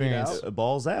was that and feet experience? out?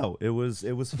 Balls out. It was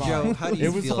fine. Joe, how do It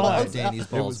you was feel fine. about Danny's It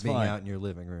balls was being fine. out in your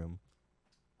living room?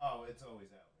 Oh, it's always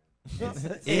out.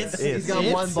 He's got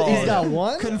It's- one ball. He's got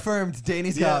one? Confirmed.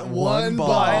 Danny's Yeah, got one one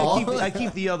ball. ball. I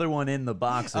keep the other one in the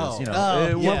boxes. Oh. You know,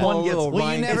 Oh, yeah. one gets. Well, Well, you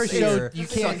Ryan never gets showed. here. You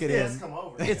can't. Suck it Yes, in. come over.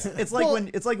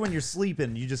 It's like when you're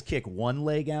sleeping, you just kick one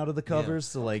leg out of the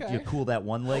covers to like you cool that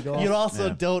one leg off. You also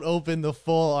Yeah. don't open the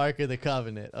full Ark of the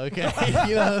Covenant, okay?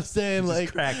 You know what I'm saying? Just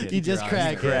Like crack it. You just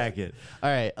crack it. crack it. All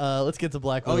right, let's get to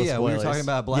Black Oh, Widow. yeah, we were spoilers. talking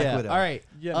about Black Yeah, Widow. All right,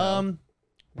 You know.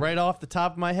 right off the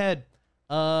top of my head,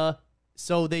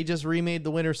 so they just remade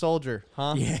the Winter Soldier,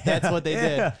 huh? Yeah, That's what they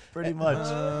yeah, pretty much.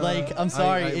 did. I'm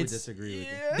sorry, I would it's disagree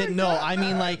with you. no. I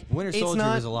mean, like Winter it's Soldier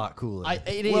not, was a lot cooler.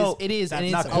 It is. Well, It is,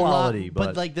 and that's it's not a quality, lot. But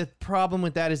but- like the problem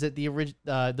with that is that the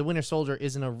Winter Soldier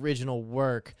is an original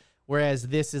work, whereas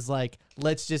this is like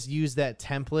let's just use that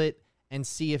template and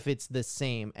see if it's the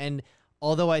same. And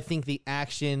although I think the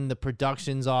action, the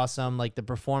production's awesome, like the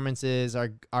performances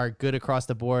are good across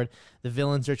the board, the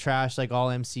villains are trash, like all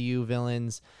MCU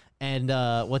villains. And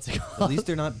what's it called? At least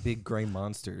they're not big gray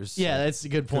monsters. Yeah, that's a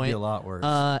good Could point. be a lot worse.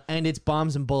 And it's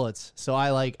bombs and bullets, so I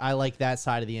like that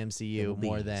side of the MCU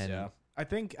more than Yeah. I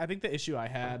think the issue I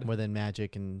had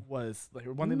magic and was like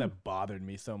one thing that bothered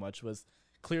me so much was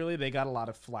clearly they got a lot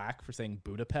of flack for saying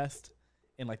Budapest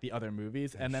in like the other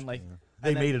movies, and then like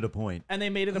They made it a point. and they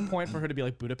made it a point for her to be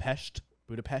like Budapest.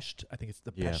 I think it's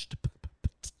the Yeah. Pest.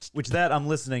 Which that I'm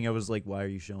listening. I was like, why are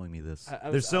you showing me this? I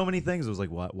was- There's so many things. I was like,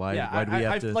 why Yeah, do we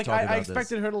have to talk about I this?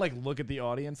 expected her to like look at the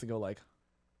audience and go like,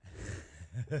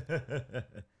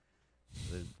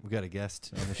 we got a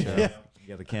guest on the show. You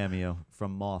got a cameo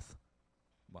from Moth.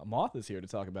 Moth is here to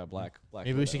talk about Black.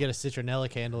 maybe we should get a citronella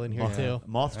candle in here Moth, too.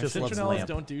 Moth just loves Citronellas lamp.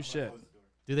 don't do shit.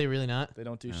 Do they really not? They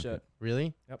don't do Okay. shit.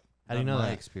 Really? Yep. How do you know my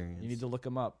that? experience. You need to look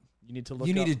them up. You need to look.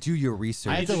 You need up. to do your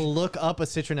research. I have to look up a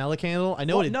citronella candle. I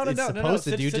know Well, what no, it's supposed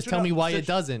to do. Just tell me why it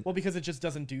doesn't. Well, because it just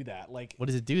doesn't do that. Like, What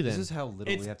does it do then? This is how little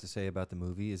It's- we have to say about the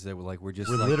movie. Is that we're just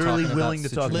We're like, literally talking willing about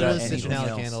to talk about Literally anything citronella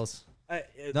else. candles.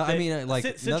 No, I mean, like,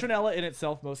 citronella in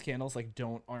itself, most candles like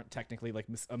aren't technically like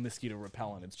a mosquito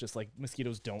repellent. It's just like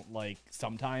mosquitoes don't like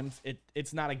sometimes.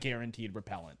 It's not a guaranteed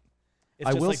repellent. It's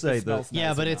I just, will like, say the smell that- smells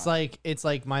Yeah, but or it's not.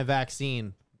 like my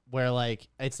vaccine, where like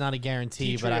it's not a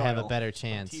guarantee, Tea but I tree have a oil. better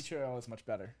chance. Tea tree oil is much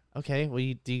better. Okay, well,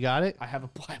 do you got it? I have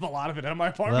a lot of it in my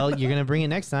apartment. Well, you're gonna bring it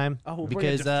next time Oh, we'll bring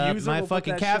a because diffuser, my we'll put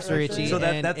fucking that calves shit are right itchy, there. So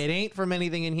and that's- it ain't from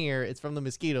anything in here. It's from the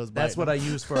mosquitoes. That's what biting.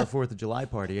 I used for our 4th of July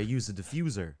party. I used a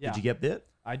diffuser. Yeah. Did you get bit?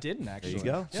 I didn't actually. There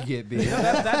you go. Yeah. You get bit.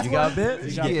 That's You what- got bit? You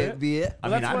You got bit? get bit. I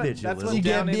Well, mean, I bit you a that's little. when You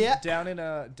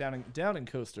get down in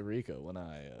Costa Rica when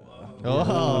I.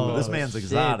 Oh, This man's shit.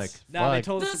 exotic. Now they Fuck.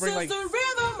 told us to bring like.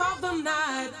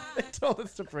 They told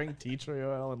us to bring tea tree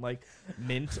oil and like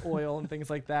mint oil and things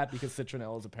like that because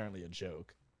citronella is apparently a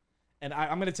joke. And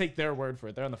I'm gonna take their word for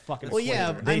it. They're on the fucking. Well, yeah,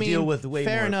 equator. They I mean, deal with way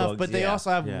fair more enough, bugs, but they yeah,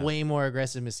 also have yeah. way more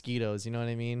aggressive mosquitoes. You know what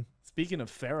I mean? Speaking of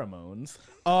pheromones,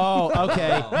 Oh,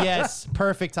 okay. Yes,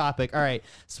 perfect topic. All right,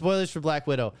 spoilers for Black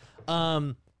Widow.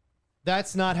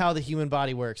 That's not how the human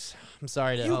body works. I'm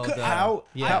sorry to. Oh, God. How?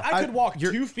 Yeah. I could walk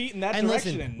you're- 2 feet in that And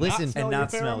direction listen, and listen. not smell And your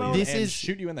not smell you. pheromone This and is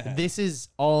shoot you in the head. This is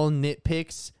all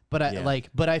nitpicks, but I Yeah.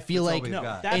 but I feel That's all like we've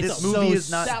got. that's it's This movie so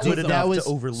is not that good was- enough that was to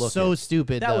overlook so it.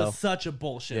 stupid that though. was such a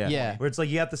bullshit. Yeah. Where it's like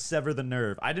you have to sever the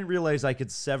nerve. I didn't realize I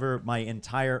could sever my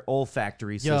entire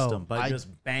olfactory Yo, system by I- just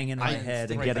banging my I-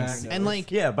 head and Right getting back. And, like,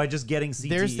 yeah, by just getting CTE.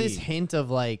 There's this hint of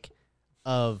like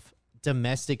of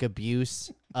domestic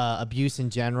abuse, abuse in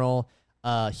general,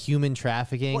 human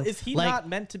trafficking. Well, is he like, not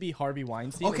meant to be Harvey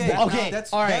Weinstein? Okay, Is that okay, not-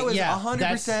 that's all right, that was yeah,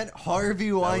 100%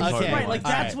 Harvey Weinstein. Okay. right. Like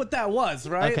All that's right. what that was,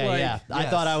 right? Okay, like, yeah. I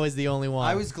Yes. thought I was the only one.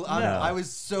 I was I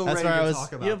was so That's ready where I to was-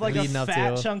 talk about You have like Leading a up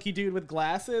fat, to- chunky dude with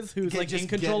glasses who's Okay, like just in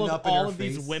control getting of up in all her of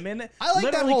these face. women. I like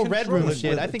that literally whole Red Room controlling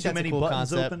shit. I them. think Too that's a many cool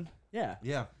buttons concept. open. Yeah.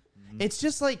 Yeah. It's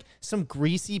just like some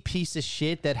greasy piece of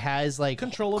shit that has like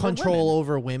Control over women.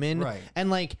 over women. Right. And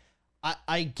like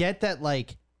I get that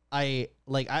like I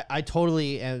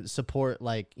totally support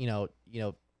like, you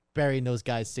know, burying those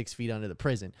guys 6 feet under the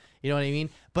prison. You know what I mean?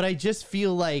 But I just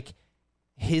feel like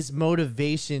his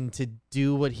motivation to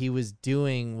do what he was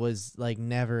doing was like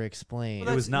never explained.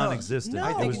 It was no, non-existent. no. It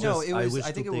I think- was no, just, it I was- wish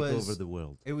I think to it take was- over the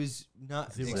world. It was not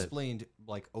That's it. explained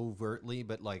like overtly,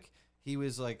 but like he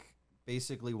was like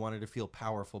basically wanted to feel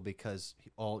powerful because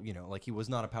like he was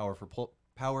not a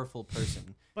powerful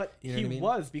person. But You know he what I mean?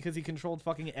 was because he controlled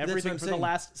fucking everything I'm for the saying.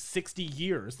 last 60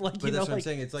 years. Like But you know, that's what I'm like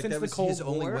saying. It's like since that the was Cold his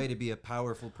only War. way to be a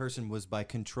powerful person was by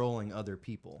controlling other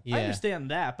people. Yeah. I understand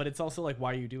that, but it's also like,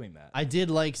 why are you doing that? I did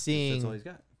like That's all seeing he's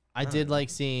got. I did like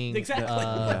seeing Exactly.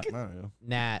 I don't know.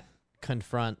 Nat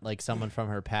confront like someone from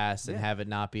her past and have it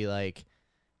not be like,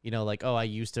 you know, like, oh, I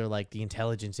used to like the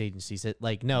intelligence agency said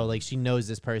like, no, like she knows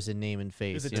this person name and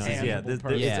face. Is it You know what I mean? Yeah, tangible this-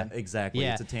 person. it's exactly.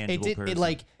 Yeah, It's a tangible person. It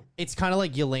like it's kind of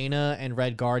like Yelena and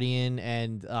Red Guardian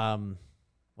and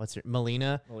what's her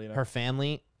Melina, Melina. her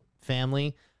family.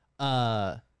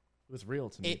 It was real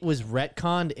to me. It was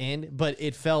retconned in, but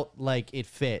it felt like it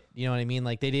fit. You know what I mean?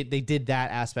 Like they did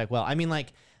that aspect well. I mean,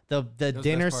 like the the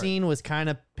dinner best part. scene was kind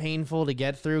of painful to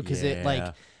get through because it like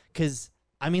Yeah. because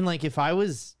I mean like if I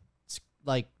was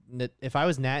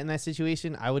Nat in that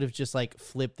situation, I would have just like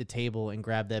flipped the table and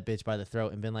grabbed that bitch by the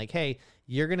throat and been like, "Hey,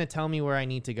 you're gonna tell me where I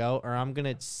need to go, or I'm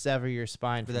gonna sever your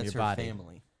spine But from that's your her body."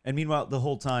 family. And meanwhile, the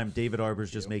whole time, David Arbor's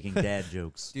just making dad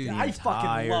jokes. Dude, the I fucking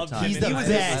entire loved time. him. He's the He was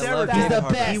best. hysterical. He's the David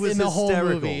Harbour. best He was in the whole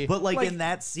hysterical. movie. But like Like- in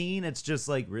that scene, it's just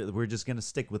like we're just gonna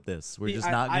stick with this. We're just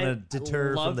I- not I gonna deter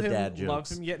from love the him, dad Love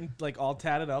jokes. him getting like all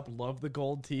tatted up. Love the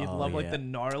gold teeth. Oh, love like yeah. the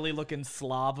gnarly looking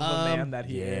slob of a man that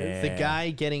he is. The Yeah.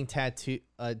 guy getting tattooed,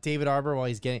 David Arbor, while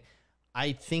he's getting,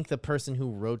 I think the person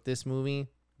who wrote this movie,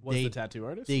 Was they, the tattoo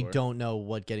artist? they or- don't know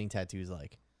what getting tattoos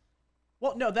like.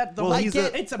 Well, no, that the Well, I he's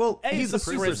get, a- it's a well, A, he's it's a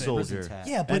prison. super soldier. Prison tat.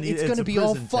 Yeah, but And it's it's gonna a be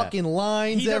all prison tat. fucking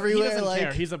lines He everywhere. doesn't like,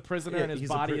 care. He's a prisoner, Yeah, and his he's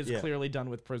a body pri- is yeah. clearly done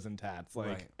with prison tats. Like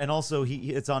Right. And also,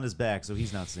 it's on his back, so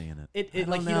he's not seeing it. I like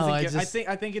don't he know, doesn't I get. just-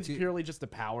 I think it's purely just a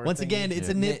power. once thing. again, it's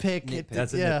a Nit- nitpick. nitpick.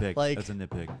 That's a yeah, nitpick. Like, That's a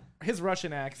nitpick. his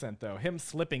Russian accent though, him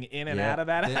slipping in and Yeah. out of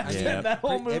that Yeah. accent, Yeah. that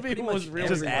whole Pretty- movie pretty much was really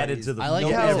Just everybody's- added to the. I like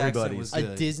nobody's how accent everybody's. was a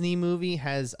good. Disney movie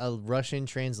has a Russian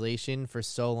translation for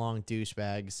so long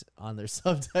douchebags on their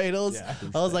subtitles. Yeah.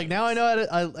 I was like, now I know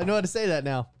how to say that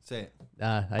now. Say it.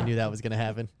 I knew that was gonna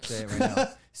happen. Say it right now.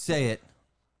 Say it.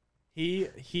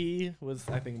 He was,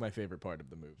 I think, my favorite part of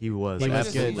the movie. He was He was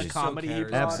absolutely. good. The comedy he So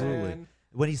brought Absolutely. in.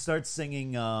 When he starts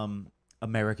singing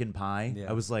American Pie, Yeah.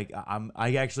 I was like,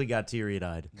 I actually got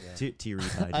teary-eyed. Yeah.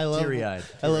 Teary-eyed. I love Teary-eyed.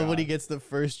 I love when he gets the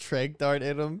first Treg dart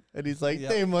in him, and he's like, Yeah.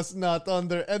 "They must not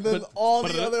under," and then all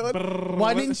the other ones.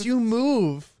 Why didn't you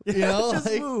move? You know, Just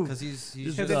like, move. Because he's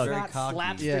Just Because Doug. it's very not cocky.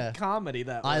 slapstick Yeah. comedy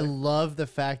that I way. love the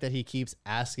fact that he keeps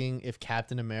asking if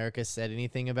Captain America said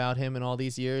anything about him in all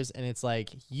these years, and it's like,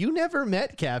 you never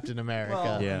met Captain America.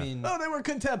 Well, Yeah. I mean, Oh, they were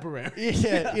contemporary.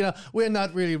 Yeah, you know, we're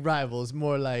not really rivals.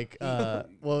 More like,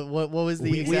 what was the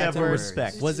We exact have a word?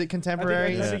 respect. Was it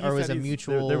contemporary, I think he or was said it he's-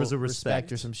 mutual? there was a respect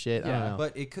respect. or some shit. I Yeah. don't know.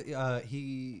 but it could.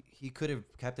 He could have.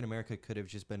 Captain America could have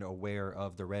just been aware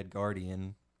of the Red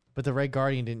Guardian. But the Red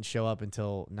Guardian didn't show up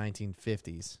until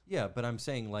 1950s. Yeah, but I'm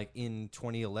saying like in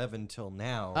 2011 till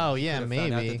now. Oh, he yeah, could have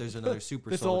found out maybe. that there's another super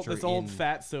This soldier. old in,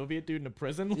 fat Soviet dude in a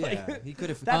prison. Yeah, Like, he could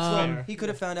have. That's fair. He could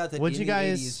have found out that What'd in you the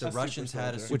guys- 80s, the A super Russians had a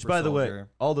soldier. super Which, by the way, soldier.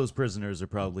 all those prisoners are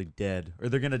probably dead, or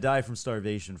they're gonna die from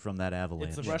starvation from that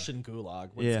avalanche. it's a Russian gulag.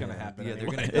 What's Yeah. gonna happen? Yeah, they're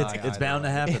anyway? gonna It's, die it's bound to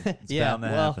either. happen. It's yeah, bound to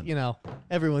well, happen. you know,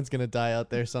 everyone's gonna die out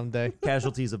there someday.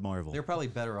 Casualties of Marvel. They're probably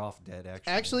better off dead.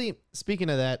 Actually. Actually, speaking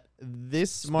of that,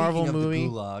 this Speaking Marvel of movie,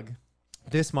 the Gulag,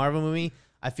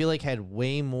 I feel like had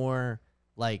way more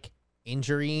like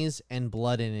injuries and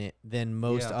blood in it than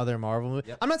most Yeah. other Marvel movies.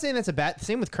 Yep. I'm not saying that's a bad.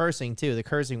 Same with cursing too. The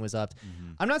cursing was up.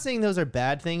 I'm not saying those are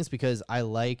bad things because I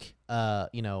like,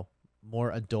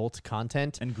 more adult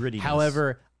content And grittiness.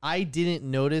 However, I didn't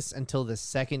notice until the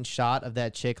second shot of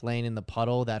that chick laying in the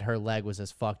puddle that her leg was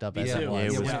as fucked up as yeah, it too.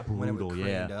 was. Yeah, it was when brutal,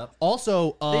 craned yeah. up.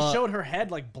 Also, They showed her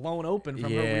head like blown open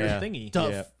from her weird Yeah. thingy. the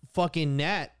Yeah. fucking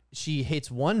Nat, she hits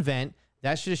one vent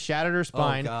that should have shattered her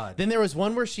spine. God. Then there was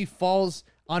one where she falls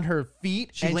on her feet.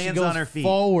 She and lands goes on her feet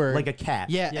forward like a cat.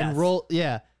 Yeah, Yes. and roll.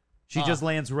 Yeah, She just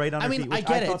lands right on her I mean, feet. I which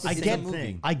get thought it. the I same get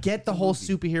thing. I get the whole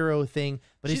superhero thing,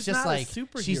 but it's She's just not a like she's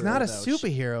superhero, not a though.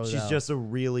 superhero. She's though. just a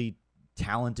really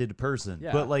talented person.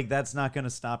 Yeah. But like that's not going to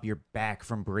stop your back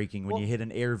from breaking when Well, you hit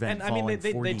an air vent And I mean, falling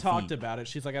they 40 talked feet. about it.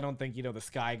 She's like, I don't think the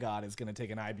Sky God is going to take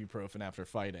an ibuprofen after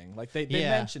fighting. Like they Yeah.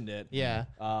 mentioned it. Yeah.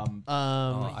 Oh,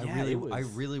 I yeah, it was-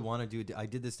 really want to do. I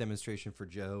did this demonstration for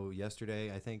Joe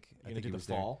yesterday. I think You gonna he do the was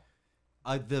there. fall?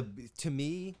 To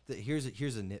me, here's a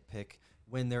nitpick.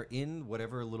 When they're in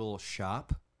whatever little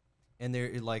shop, and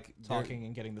they're like Talking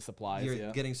and getting the supplies. you're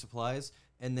Yeah. getting supplies,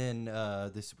 and then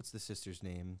what's the sister's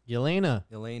name? Yelena.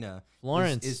 Elena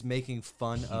Florence. is making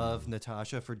fun of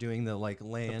Natasha for doing the like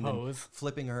land and pose.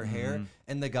 flipping her hair,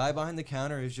 and the guy behind the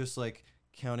counter is just like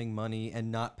counting money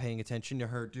and not paying attention to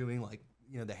her doing like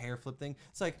the hair flip thing.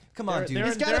 It's like, come on, dude.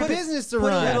 He's got a business to Put a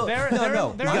run. little- they're- no, they're-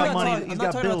 no. they're- I'm got not money, talking- he's I'm got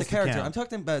not talking about bills the to character. count. I'm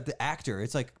talking about the actor.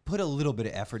 It's like put a little bit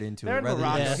of effort into They're it in rather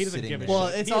Morocco. than Yeah. just He doesn't sitting give a there. Well,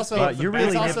 shit. it's He is also- paid But for you're the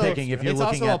really best. also- nitpicking if you're it's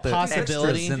looking also at a the possibility.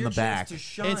 extras in You're the just back. to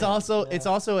shine. It's also He's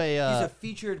a a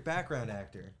featured background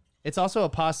actor. it's also a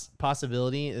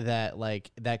possibility that like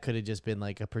that could have just been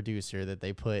like a producer that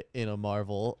they put in a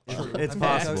Marvel. It's I mean, if I was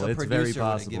possible. a It's very producer, would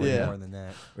have possible. given Yeah. more than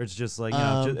that. Or it's just like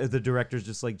the director's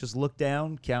just like just look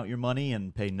down, count your money,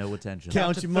 and pay no attention.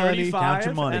 Count To your money. 35, Count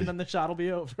your money. and then the shot will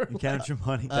be over. And count your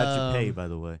money. That's your pay, by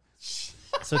the way. So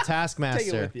Take it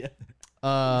Taskmaster. with you.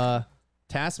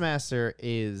 Taskmaster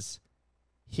is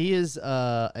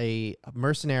a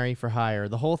mercenary for hire.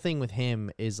 The whole thing with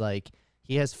him is like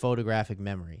he has photographic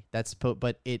memory.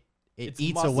 But it It's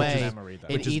eats muscle away. memory, though.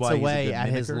 It Which is eats why he's a away good at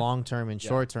his mimicker? long-term and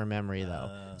short-term memory,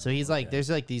 though. So he's like, there's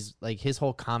like these, like his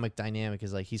whole comic dynamic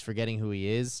is like he's forgetting who he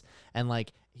is, and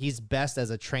like he's best as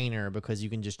a trainer because you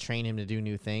can just train him to do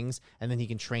new things, and then he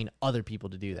can train other people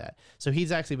to do that. So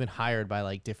he's actually been hired by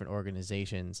like different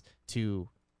organizations to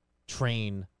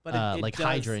train, like does-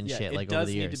 Hydra and yeah, shit, like it over does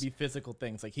the need years. to be physical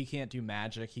things. Like he can't do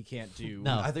magic. He can't do.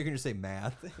 No. I think you're gonna say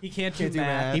math. He can't do Can't do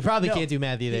math. math. He probably No, can't do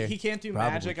math either. He can't do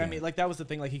Probably magic. I can't. mean, like that was the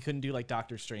thing. Like he couldn't do like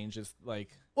Doctor Strange's like.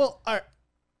 Well,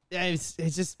 yeah, it's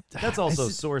just That's also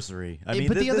it's just- sorcery. I Yeah, mean,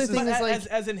 but the other this thing is is like-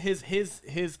 as in his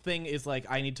thing is like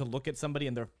I need to look at somebody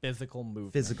and their physical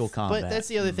movement. physical combat. But that's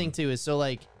the other thing too is so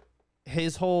like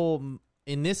his whole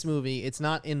in this movie, it's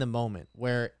not in the moment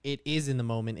where it is in the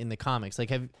moment in the comics.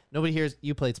 Like nobody hears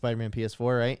you played Spider-Man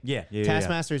PS4, right? Yeah.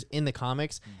 Taskmaster's in the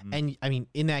comics, and I mean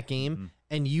in that game,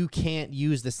 and you can't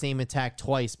use the same attack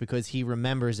twice because he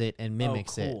remembers it and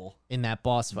mimics cool. it in that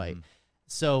boss fight.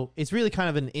 So it's really kind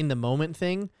of an in the moment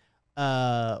thing,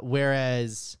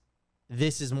 whereas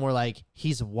this is more like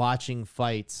he's watching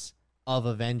fights of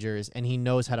Avengers and he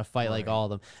knows how to fight like all of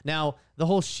them. Now the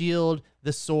whole shield,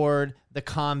 the sword, the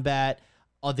combat,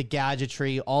 all the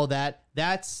gadgetry, all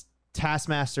that's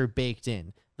Taskmaster baked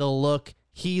in. The look,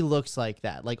 he looks like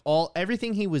that. Like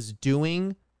everything he was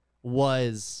doing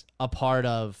was a part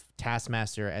of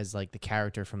Taskmaster as like the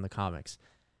character from the comics.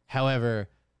 However,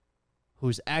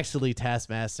 who's actually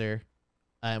Taskmaster,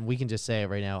 we can just say it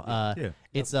right now.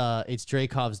 It's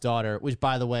Dreykov's daughter. Which,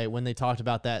 by the way, when they talked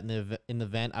about that in the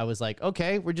event, I was like,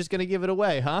 okay, we're just gonna give it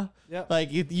away, huh? Yep. Like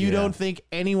you don't think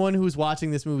anyone who's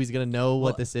watching this movie is gonna know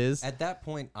what this is? At that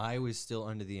point, I was still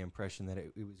under the impression that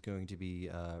it was going to be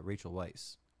Rachel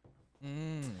Weisz.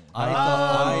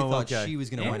 I thought okay. she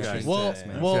was going to wind up being Well,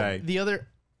 Taskmaster. Okay. the other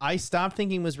I stopped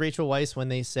thinking was Rachel Weisz when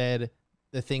they said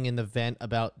the thing in the vent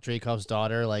about Dreykov's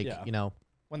daughter, like Yeah.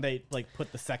 When they like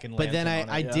put the second. But then lantern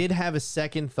on I it, yeah. did have a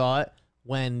second thought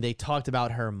when they talked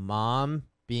about her mom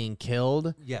being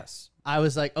killed. Yes. I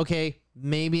was like, okay,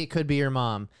 maybe it could be her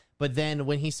mom. But then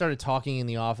when he started talking in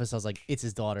the office, I was like, it's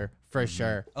his daughter for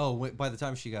sure. Oh, by the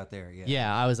time she got there, yeah.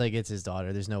 Yeah, I was like, it's his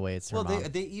daughter. There's no way it's her Well, mom.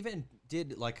 they even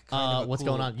did like kind of a What's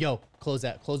cool- going on? Yo, close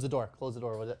that. Close the door. Close the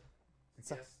door. Was it?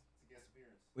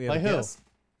 We By have a who? guest.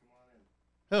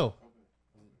 Who?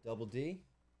 Double D.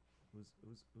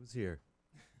 Who's here?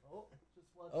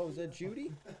 Oh, is that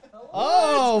Judy?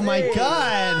 Oh my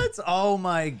god! Oh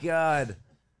my god!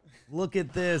 Look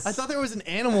at this! I thought there was an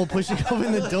animal pushing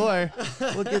open the door.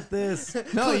 Look at this!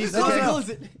 No, you Close it, okay. close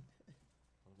it.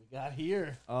 We got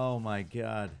here. Oh my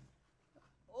god!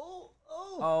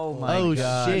 Oh my Oh,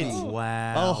 god! shit.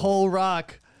 Wow! A whole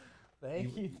rock.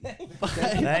 Thank you.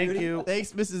 Thank you.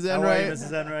 Thanks, Mrs. How are you, Enright.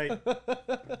 Mrs.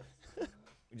 Enright?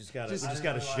 We just got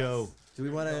to show. Do we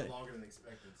want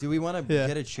to? Yeah.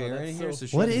 Get a chair in here? So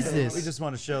she What can- is this? We just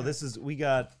want to show. We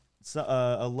got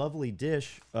a lovely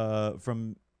dish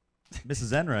from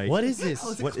Mrs. Enright. What is this?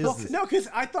 What is this? No, because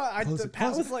I thought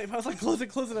Pat was like, I was like, close it.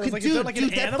 I was like, is there like an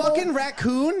that animal? fucking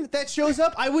raccoon that shows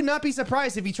up, I would not be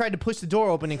surprised if he tried to push the door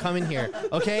open and come in here.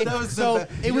 Okay, so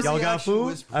it was. Y'all got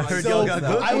food? I heard y'all got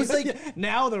cookies. I was like,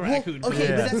 now the raccoon. okay, Yeah,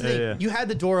 but that's the thing. yeah. You had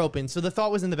the door open, so the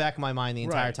thought was in the back of my mind the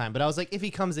entire Right. time. But I was like, if he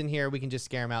comes in here, we can just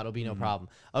scare him out. It'll be no problem.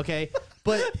 Okay,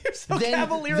 but so then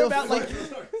cavalier the about like.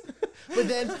 But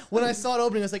then when I saw it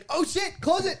opening, I was like, "Oh shit!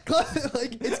 Close it! Close it!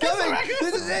 Like it's coming!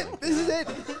 This is it! This is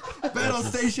it! Battle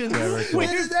station. This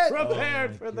is it!"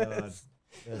 Prepared for this.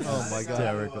 Oh my god.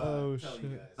 Hysterical. Oh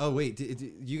shit. Oh wait,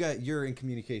 you're in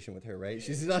communication with her, right?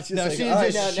 She's not just No, like, she "All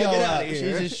right, just now show get up. out of She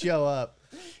here." just show up.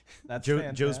 That's Joe's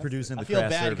fantastic. producing the I feel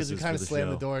craft bad because we services kind for of slammed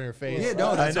show. the door in her face. Yeah,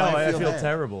 no, I that's know. why I feel bad.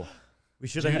 terrible. We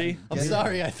should have. Judy? I'm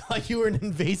sorry. I thought you were an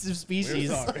invasive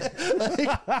species. We're sorry. Like,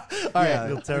 all right, I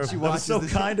feel When she terrible. That was watches so the-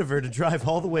 kind of her to drive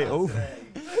all the way over.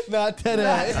 not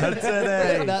today. Not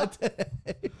today. Not today.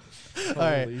 All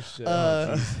right. Holy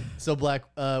shit. So Black.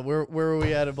 Where were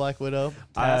we at Black Widow?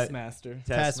 Taskmaster.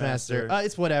 Taskmaster.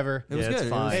 It's whatever. It was Yeah, it's good.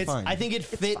 fine. It was It's, fine. I think it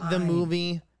fit the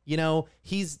movie. You know,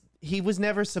 he was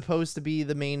never supposed to be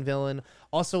the main villain.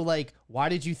 Also, like, why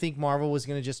did you think Marvel was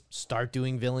gonna just start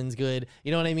doing villains good?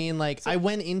 You know what I mean? Like, I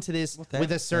went into this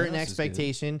with a certain Thanos is good.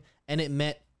 expectation, and it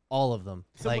met all of them.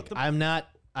 So like, what the- I'm not.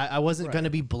 I wasn't Right. gonna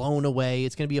be blown away.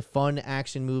 It's gonna be a fun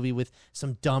action movie with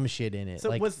some dumb shit in it. So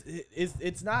like,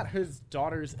 it's not his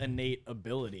daughter's innate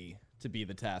ability to be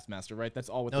the Taskmaster, right? That's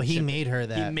all with no, the he chip. made her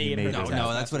that. He made her. made the her No, that. no,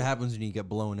 that's Taskmaster. what happens when you get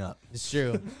blown up. It's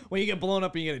true. When you get blown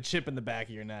up and you get a chip in the back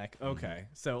of your neck. Okay,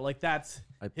 so like that's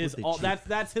I put his the all. chip-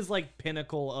 That's his like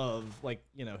pinnacle of like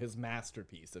his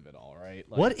masterpiece of it all, right?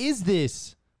 Like, What is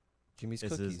this? Jimmy's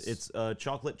This cookies. it's a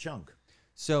chocolate chunk.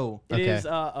 So It is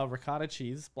Okay. a ricotta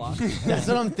cheese block. That's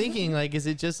what I'm thinking. Like, is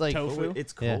it just like? Tofu.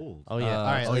 It's Yeah. cold. Oh yeah. All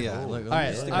right. oh like- yeah. All Look, All let me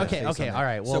right. stick my Okay. face Okay. on All that.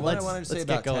 right. Well, So what I let's wanted to say get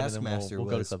about going, and then Taskmaster we'll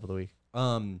go to was, stuff of the week.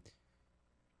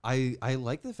 I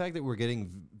like the fact that we're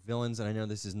getting villains, and I know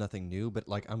this is nothing new, but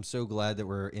like I'm so glad that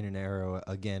we're in an era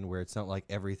again where it's not like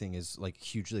everything is like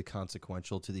hugely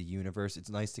consequential to the universe. It's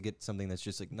nice to get something that's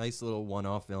just like nice little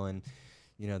one-off villain.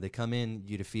 You know, they come in,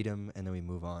 you defeat them, and then we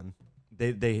move on.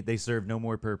 They serve no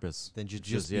more purpose. Then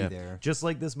just be there. Just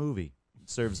like this movie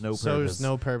serves no So purpose. there's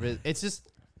no purpose. It's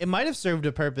just it might have served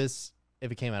a purpose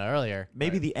if it came out earlier.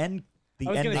 Maybe the end. The I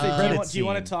was ending gonna say, credits do you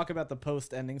want scene. to talk about the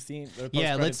post-ending scene? Or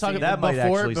Yeah, let's post-credit talk scene? about That might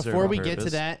actually serve before a we get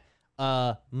to purpose. that.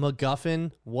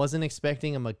 MacGuffin wasn't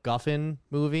expecting a MacGuffin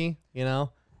movie. You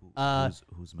know,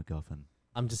 Who's MacGuffin?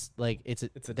 I'm just like it's a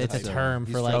title. term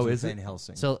He's for like. from Oh, is Van it?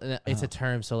 Helsing. So it's a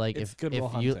term. So like It's if Good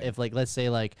Will you Hunting. if like let's say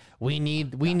like we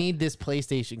need this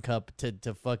PlayStation Cup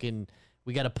to fucking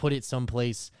we got to put it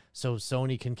someplace so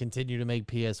Sony can continue to make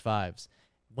PS5s.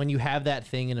 When you have that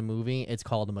thing in a movie, it's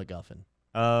called a MacGuffin.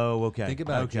 Oh, okay. Think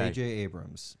about okay. J.J.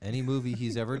 Abrams. Any movie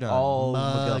he's ever done. All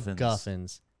MacGuffins.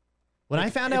 MacGuffins. When I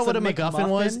found it's out what a a MacGuffin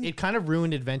was, McMuffin? it kind of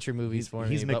ruined adventure movies for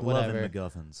He's me. But McLovin whatever.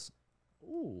 MacGuffins.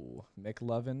 Ooh,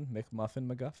 McLovin, McMuffin,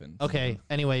 MacGuffin. Okay.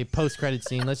 Anyway, post credit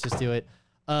scene. Let's just do it.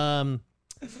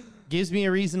 Gives me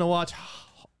a reason to watch.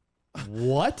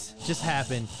 What just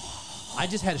happened? I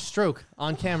just had a stroke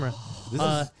on camera.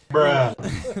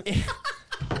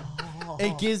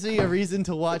 It gives me a reason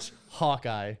to watch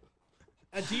Hawkeye.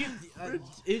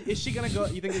 Is she gonna go?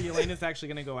 You think that Yelena's actually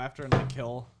gonna go after and like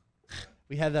kill,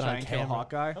 We had that try on and kill camera.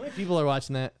 Hawkeye? How many people are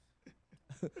watching that?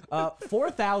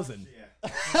 4,000.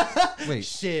 Wait,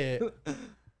 Shit.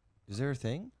 is there a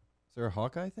thing? Is there a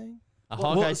Hawkeye thing? A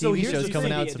Hawkeye so TV here's show's the coming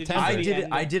thing. out in Did you September. I see did. the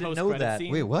end I of didn't know post-credit that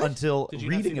scene? Wait, what? until Did you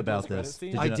not see reading the about post-credit this. scene?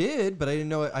 Did you I not- did, but I didn't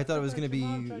know it. I thought it was going to be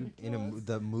in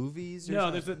the movies. Or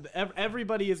No, something.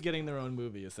 everybody is getting their own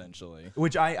movie essentially.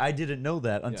 Which I didn't know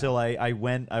that until I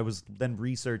was then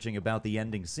researching about the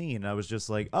ending scene. And I was just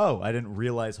like, oh, I didn't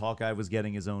realize Hawkeye was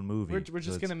getting his own movie. We're So just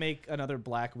it's- gonna make another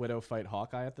Black Widow fight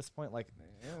Hawkeye at this point. Like,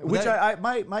 Which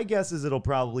my guess is it'll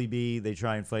probably be they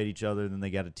try and fight each other, then they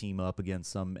got to team up against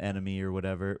some enemy or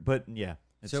whatever. But yeah.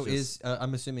 it's So just-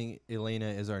 I'm assuming Elena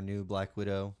is our new Black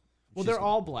Widow. well, She's- they're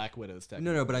all Black Widows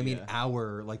technically. No, but I mean yeah.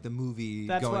 our like the movie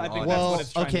That's going what I think on. that's Well, what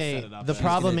it's trying to okay. set it up The as.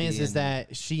 problem gonna is be in-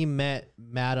 that she met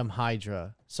Madam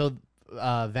Hydra. So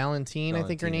Valentine, I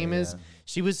think her Valentina, name is. yeah.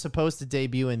 She was supposed to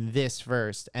debut in this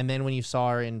first, and then when you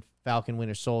saw her in Falcon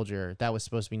Winter Soldier, that was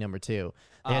supposed to be number 2.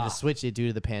 They had to switch it due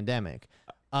to the pandemic.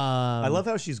 I love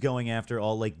how she's going after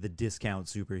all like the discount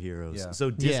superheroes. Yeah. So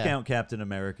discount Captain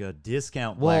America,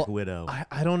 discount Well, Black Widow.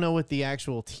 I don't know what the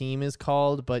actual team is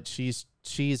called, but she's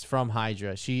from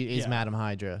Hydra. She is Yeah. Madam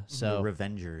Hydra. So the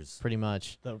Revengers. pretty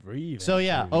much. The Reeve. So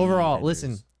yeah, Avengers. overall,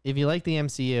 listen, if you like the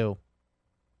MCU,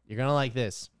 you're gonna like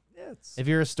this. Yeah, it's If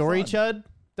you're a story fun. chud,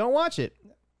 don't watch it.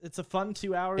 It's a fun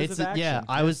 2 hours It's of action.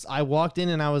 I walked in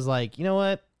and I was like, you know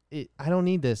what? I don't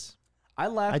need this. I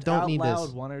laughed I don't out need loud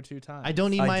this. 1 or 2 times. I don't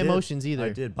need my did. emotions either. I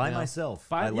did by you know? myself.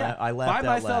 By, I laughed by out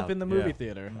myself loud. in the movie Yeah.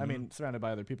 theater. I mean, surrounded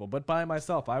by other people, but by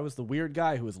myself. I was the weird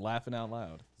guy who was laughing out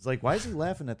loud. It's like, why is he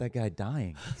laughing at that guy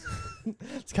dying?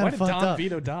 It's kind Why of did fucked Don up.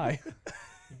 Vito die?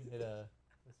 Hit a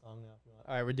song now if you want.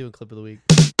 All right, we're doing clip of the week.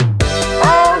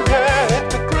 Oh yeah,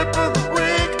 it's the clip of the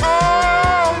week.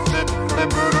 Oh, it's the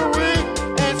clip of the week.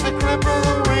 It's the clip of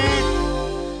the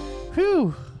week.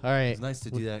 Whew. All right. It's nice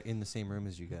to do that in the same room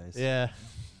as you guys. Yeah.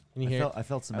 Can you hear? I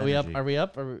felt some Are we up? energy. Are we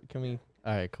up? Can we?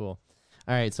 All right, cool.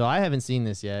 All right, so I haven't seen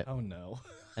this yet, Oh no.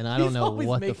 and I don't These know always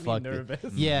what the make me fuck.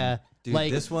 nervous. Yeah, Dude,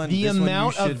 like this one, the this one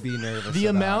amount you should of be nervous the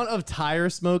about. amount of tire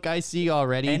smoke I see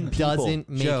already And people. doesn't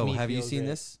make Joe, me. have you feel seen great.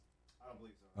 this?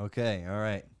 Okay, all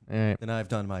right. All right, Then I've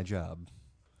done my job.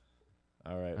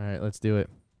 All right. all right, let's do it.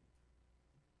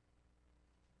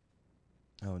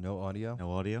 Oh, no audio?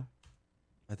 No audio?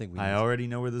 I think we I need already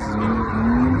know where this is going.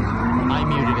 I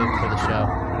muted it for the show.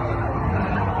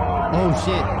 Oh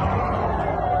shit!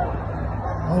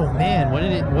 Oh man, what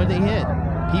did they hit?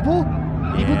 People?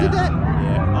 People did that?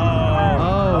 Yeah.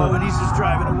 Oh. and he's just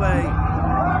driving away.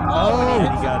 Oh.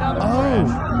 And he got in the Oh.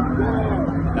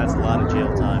 crash. That's a lot of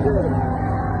jail time.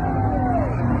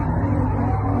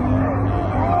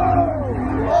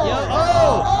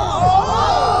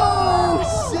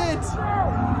 Oh shit!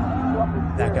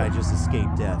 That guy just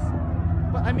escaped death.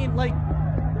 But I mean, like,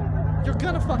 you're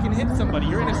gonna fucking hit somebody.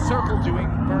 You're in a circle doing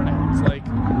burnouts. Like,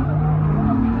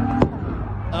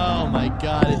 Oh my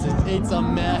god, it's a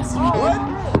mess.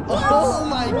 Oh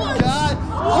my god!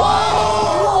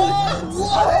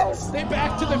 What? they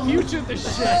Back to the Future the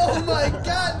shit. Oh my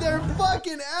god, they're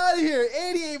fucking out of here!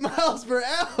 88 miles per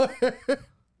hour.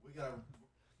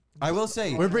 I will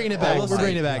say, We're bringing it I back. will We're say,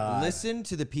 bringing it back. Listen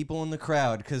to the people in the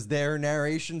crowd because their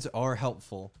narrations are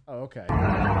helpful. Oh, okay.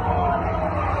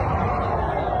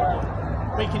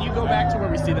 Wait, can you go back to where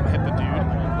we see them hit the dude?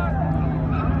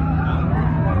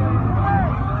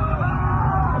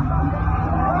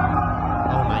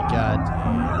 Oh my god.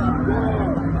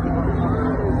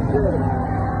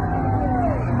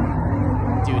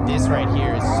 Dude, this right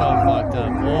here is so fucked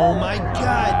up. Oh my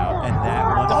god. And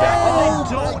that one The guy. fact that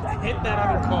they don't hit that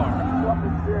other car.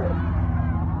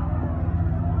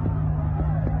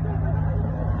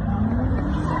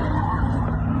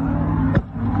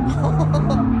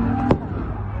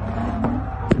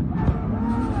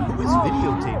 Who is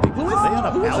videotaping? Who is they on a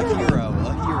A balcony? hero, a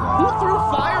Who hero. threw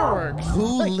fireworks?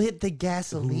 Who lit the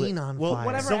gasoline on Well, fire?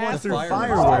 whatever someone ass threw the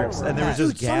fireworks, and there was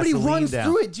Dude, just somebody gasoline runs down.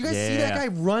 through it. Do you guys see that guy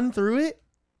run through it?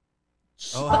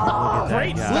 Oh, Look at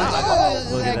Great that stuff.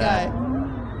 guy. Look that at guy. that.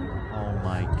 Oh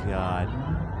my god.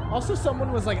 Also,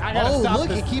 someone was like, I gotta Oh, stop look,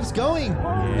 this. it keeps going.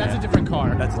 That's a different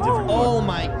car. That's a different Oh one.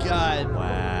 my god.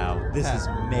 Wow. This is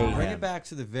mayhem. bring it back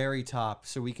to the very top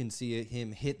so we can see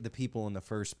him hit the people in the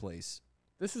first place.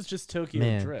 This is just Tokyo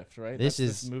Man, Drift, right? This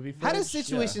That's is movie. How does footage?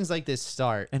 situations like this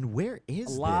start? And where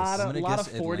is A lot this? I'm of- gonna lot guess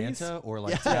of 40s? Atlanta or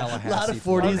like Yeah, Tallahassee. a lot of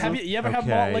Florida. 40s. Have you ever have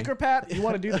Okay. malt liquor, Pat? You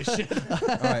want to do this shit? All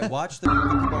right, watch the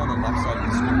people on the left side of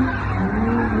the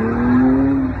screen.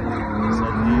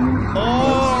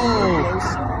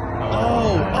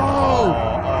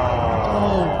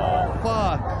 Oh,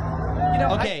 fuck. You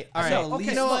know, Okay, all right. So at least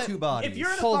you know what? two bodies. If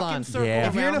you're in a Hold fucking on. circle, Yeah.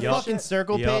 If you're in a around fucking shit,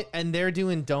 circle Yep. pit and they're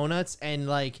doing donuts and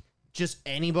like just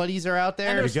anybody's are out and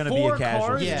there, there's You're gonna be a four casualty.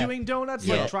 cars Yeah. doing donuts,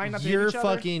 yeah, like trying not to you're hit each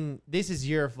other. fucking. This is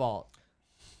your fault.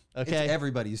 Okay. It's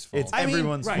everybody's fault. It's I mean,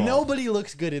 everyone's right. fault. Nobody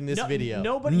looks good in this No- video.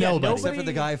 nobody- yeah, Nobody. Except for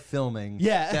the guy filming.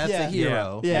 Yeah, That's yeah. a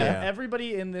hero. Yeah. And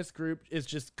everybody in this group is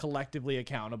just collectively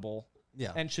accountable.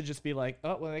 Yeah. And should just be like,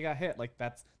 oh, well, they got hit. Like,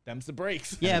 them's the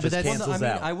breaks. Yeah, it but just that's. cancels I mean,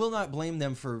 out. I will not blame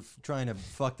them for trying to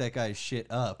fuck that guy's shit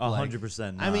up. Like,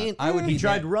 100%. I mean, I would he be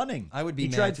tried mad- running. I would be He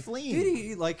mad tried too. fleeing. Dude,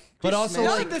 he, like, But just also, smashed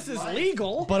Not like- that this is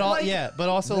legal. But all, like, yeah, but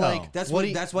also No. like That's what what. do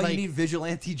you- That's why like, you need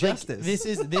vigilante like, justice. this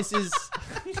is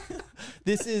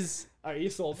this is All right, you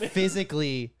sold me.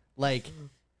 physically like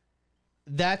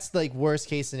that's like worst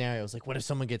case scenarios. Like, what if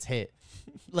someone gets hit?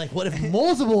 Like, what if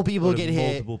multiple people What if get hit?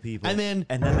 multiple people. And then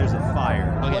and then there's a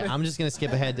fire. okay, I'm just gonna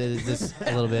skip ahead to this a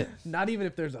little bit. Not even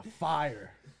if there's a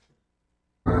fire.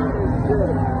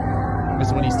 This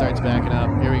is when he starts backing up.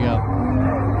 Here we go.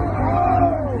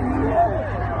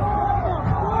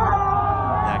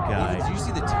 That guy. Did you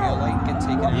see the taillight get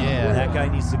taken out? Yeah. That guy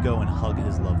needs to go and hug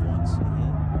his loved ones.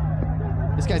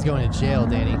 This guy's going to jail,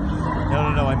 Danny.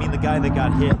 No. I mean the guy that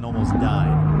got hit and almost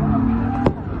died.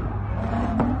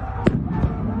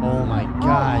 Oh my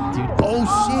god, dude. Oh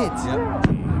shit. Yep.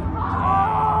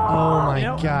 Oh my You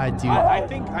know, god, dude. I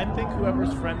think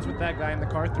whoever's friends with that guy in the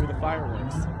car threw the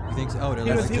fireworks. You think so? Oh,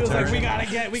 He was like, we gotta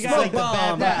It's like the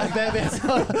Batman.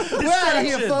 We're out of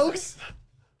here, folks.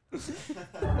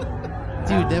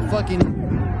 Dude, that fucking.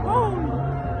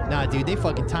 Nah, dude, they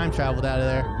fucking time traveled out of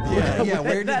there. Yeah,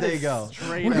 where did they go?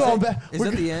 We're going back. Is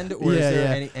that the end, or is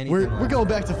there anything We're left? going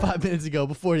back to 5 minutes ago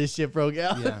before this shit broke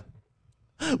out. Yeah.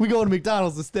 We going to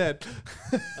McDonald's instead.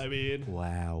 I mean,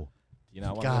 Wow. you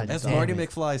know, God As damn Marty it.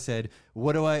 McFly said,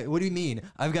 what do you mean?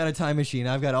 I've got a time machine.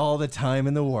 I've got all the time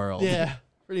in the world. Yeah,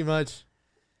 pretty much.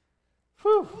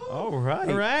 All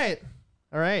right.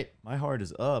 All right. My heart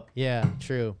is up. Yeah,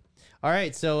 true. All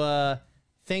right, so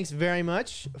thanks very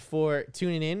much for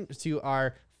tuning in to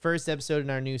our first episode in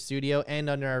our new studio and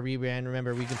under our rebrand.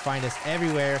 Remember, we can find us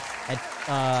everywhere at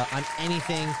on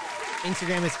anything.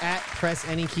 Instagram is at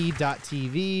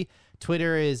pressanykey.tv.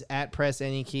 Twitter is at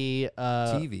pressanykey.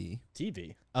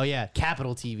 TV. Oh yeah,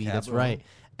 capital TV. That's Capital. right.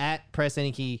 At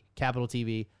pressanykey, capital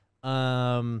TV.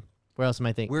 Where else am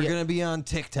I thinking? We're gonna be on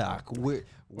TikTok. We're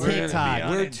TikTok.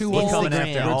 We're too We're old. coming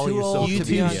after all We're too your old social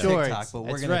to be on YouTube Shorts. TikTok, but we're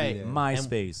That's gonna right. be there.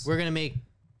 MySpace. We're gonna make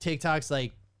TikToks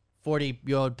like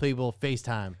 40-year-old people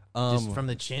FaceTime just from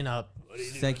the chin up.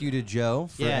 Thank you to Joe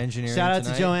for engineering. Shout out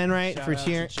tonight. to Joe Enright for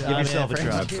cheering. Give yourself a for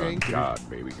try. engineering. God,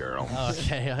 baby girl.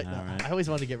 Okay, I always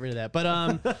wanted to get rid of that, but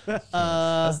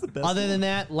other than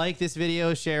that, like this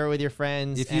video, share it with your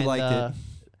friends. If you and, liked it.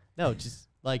 no, just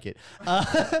like it.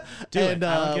 Do it. And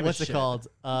I don't give a what's it shit. called?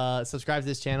 Subscribe to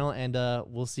this channel, and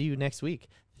we'll see you next week.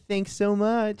 Thanks so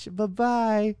much. Bye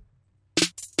bye.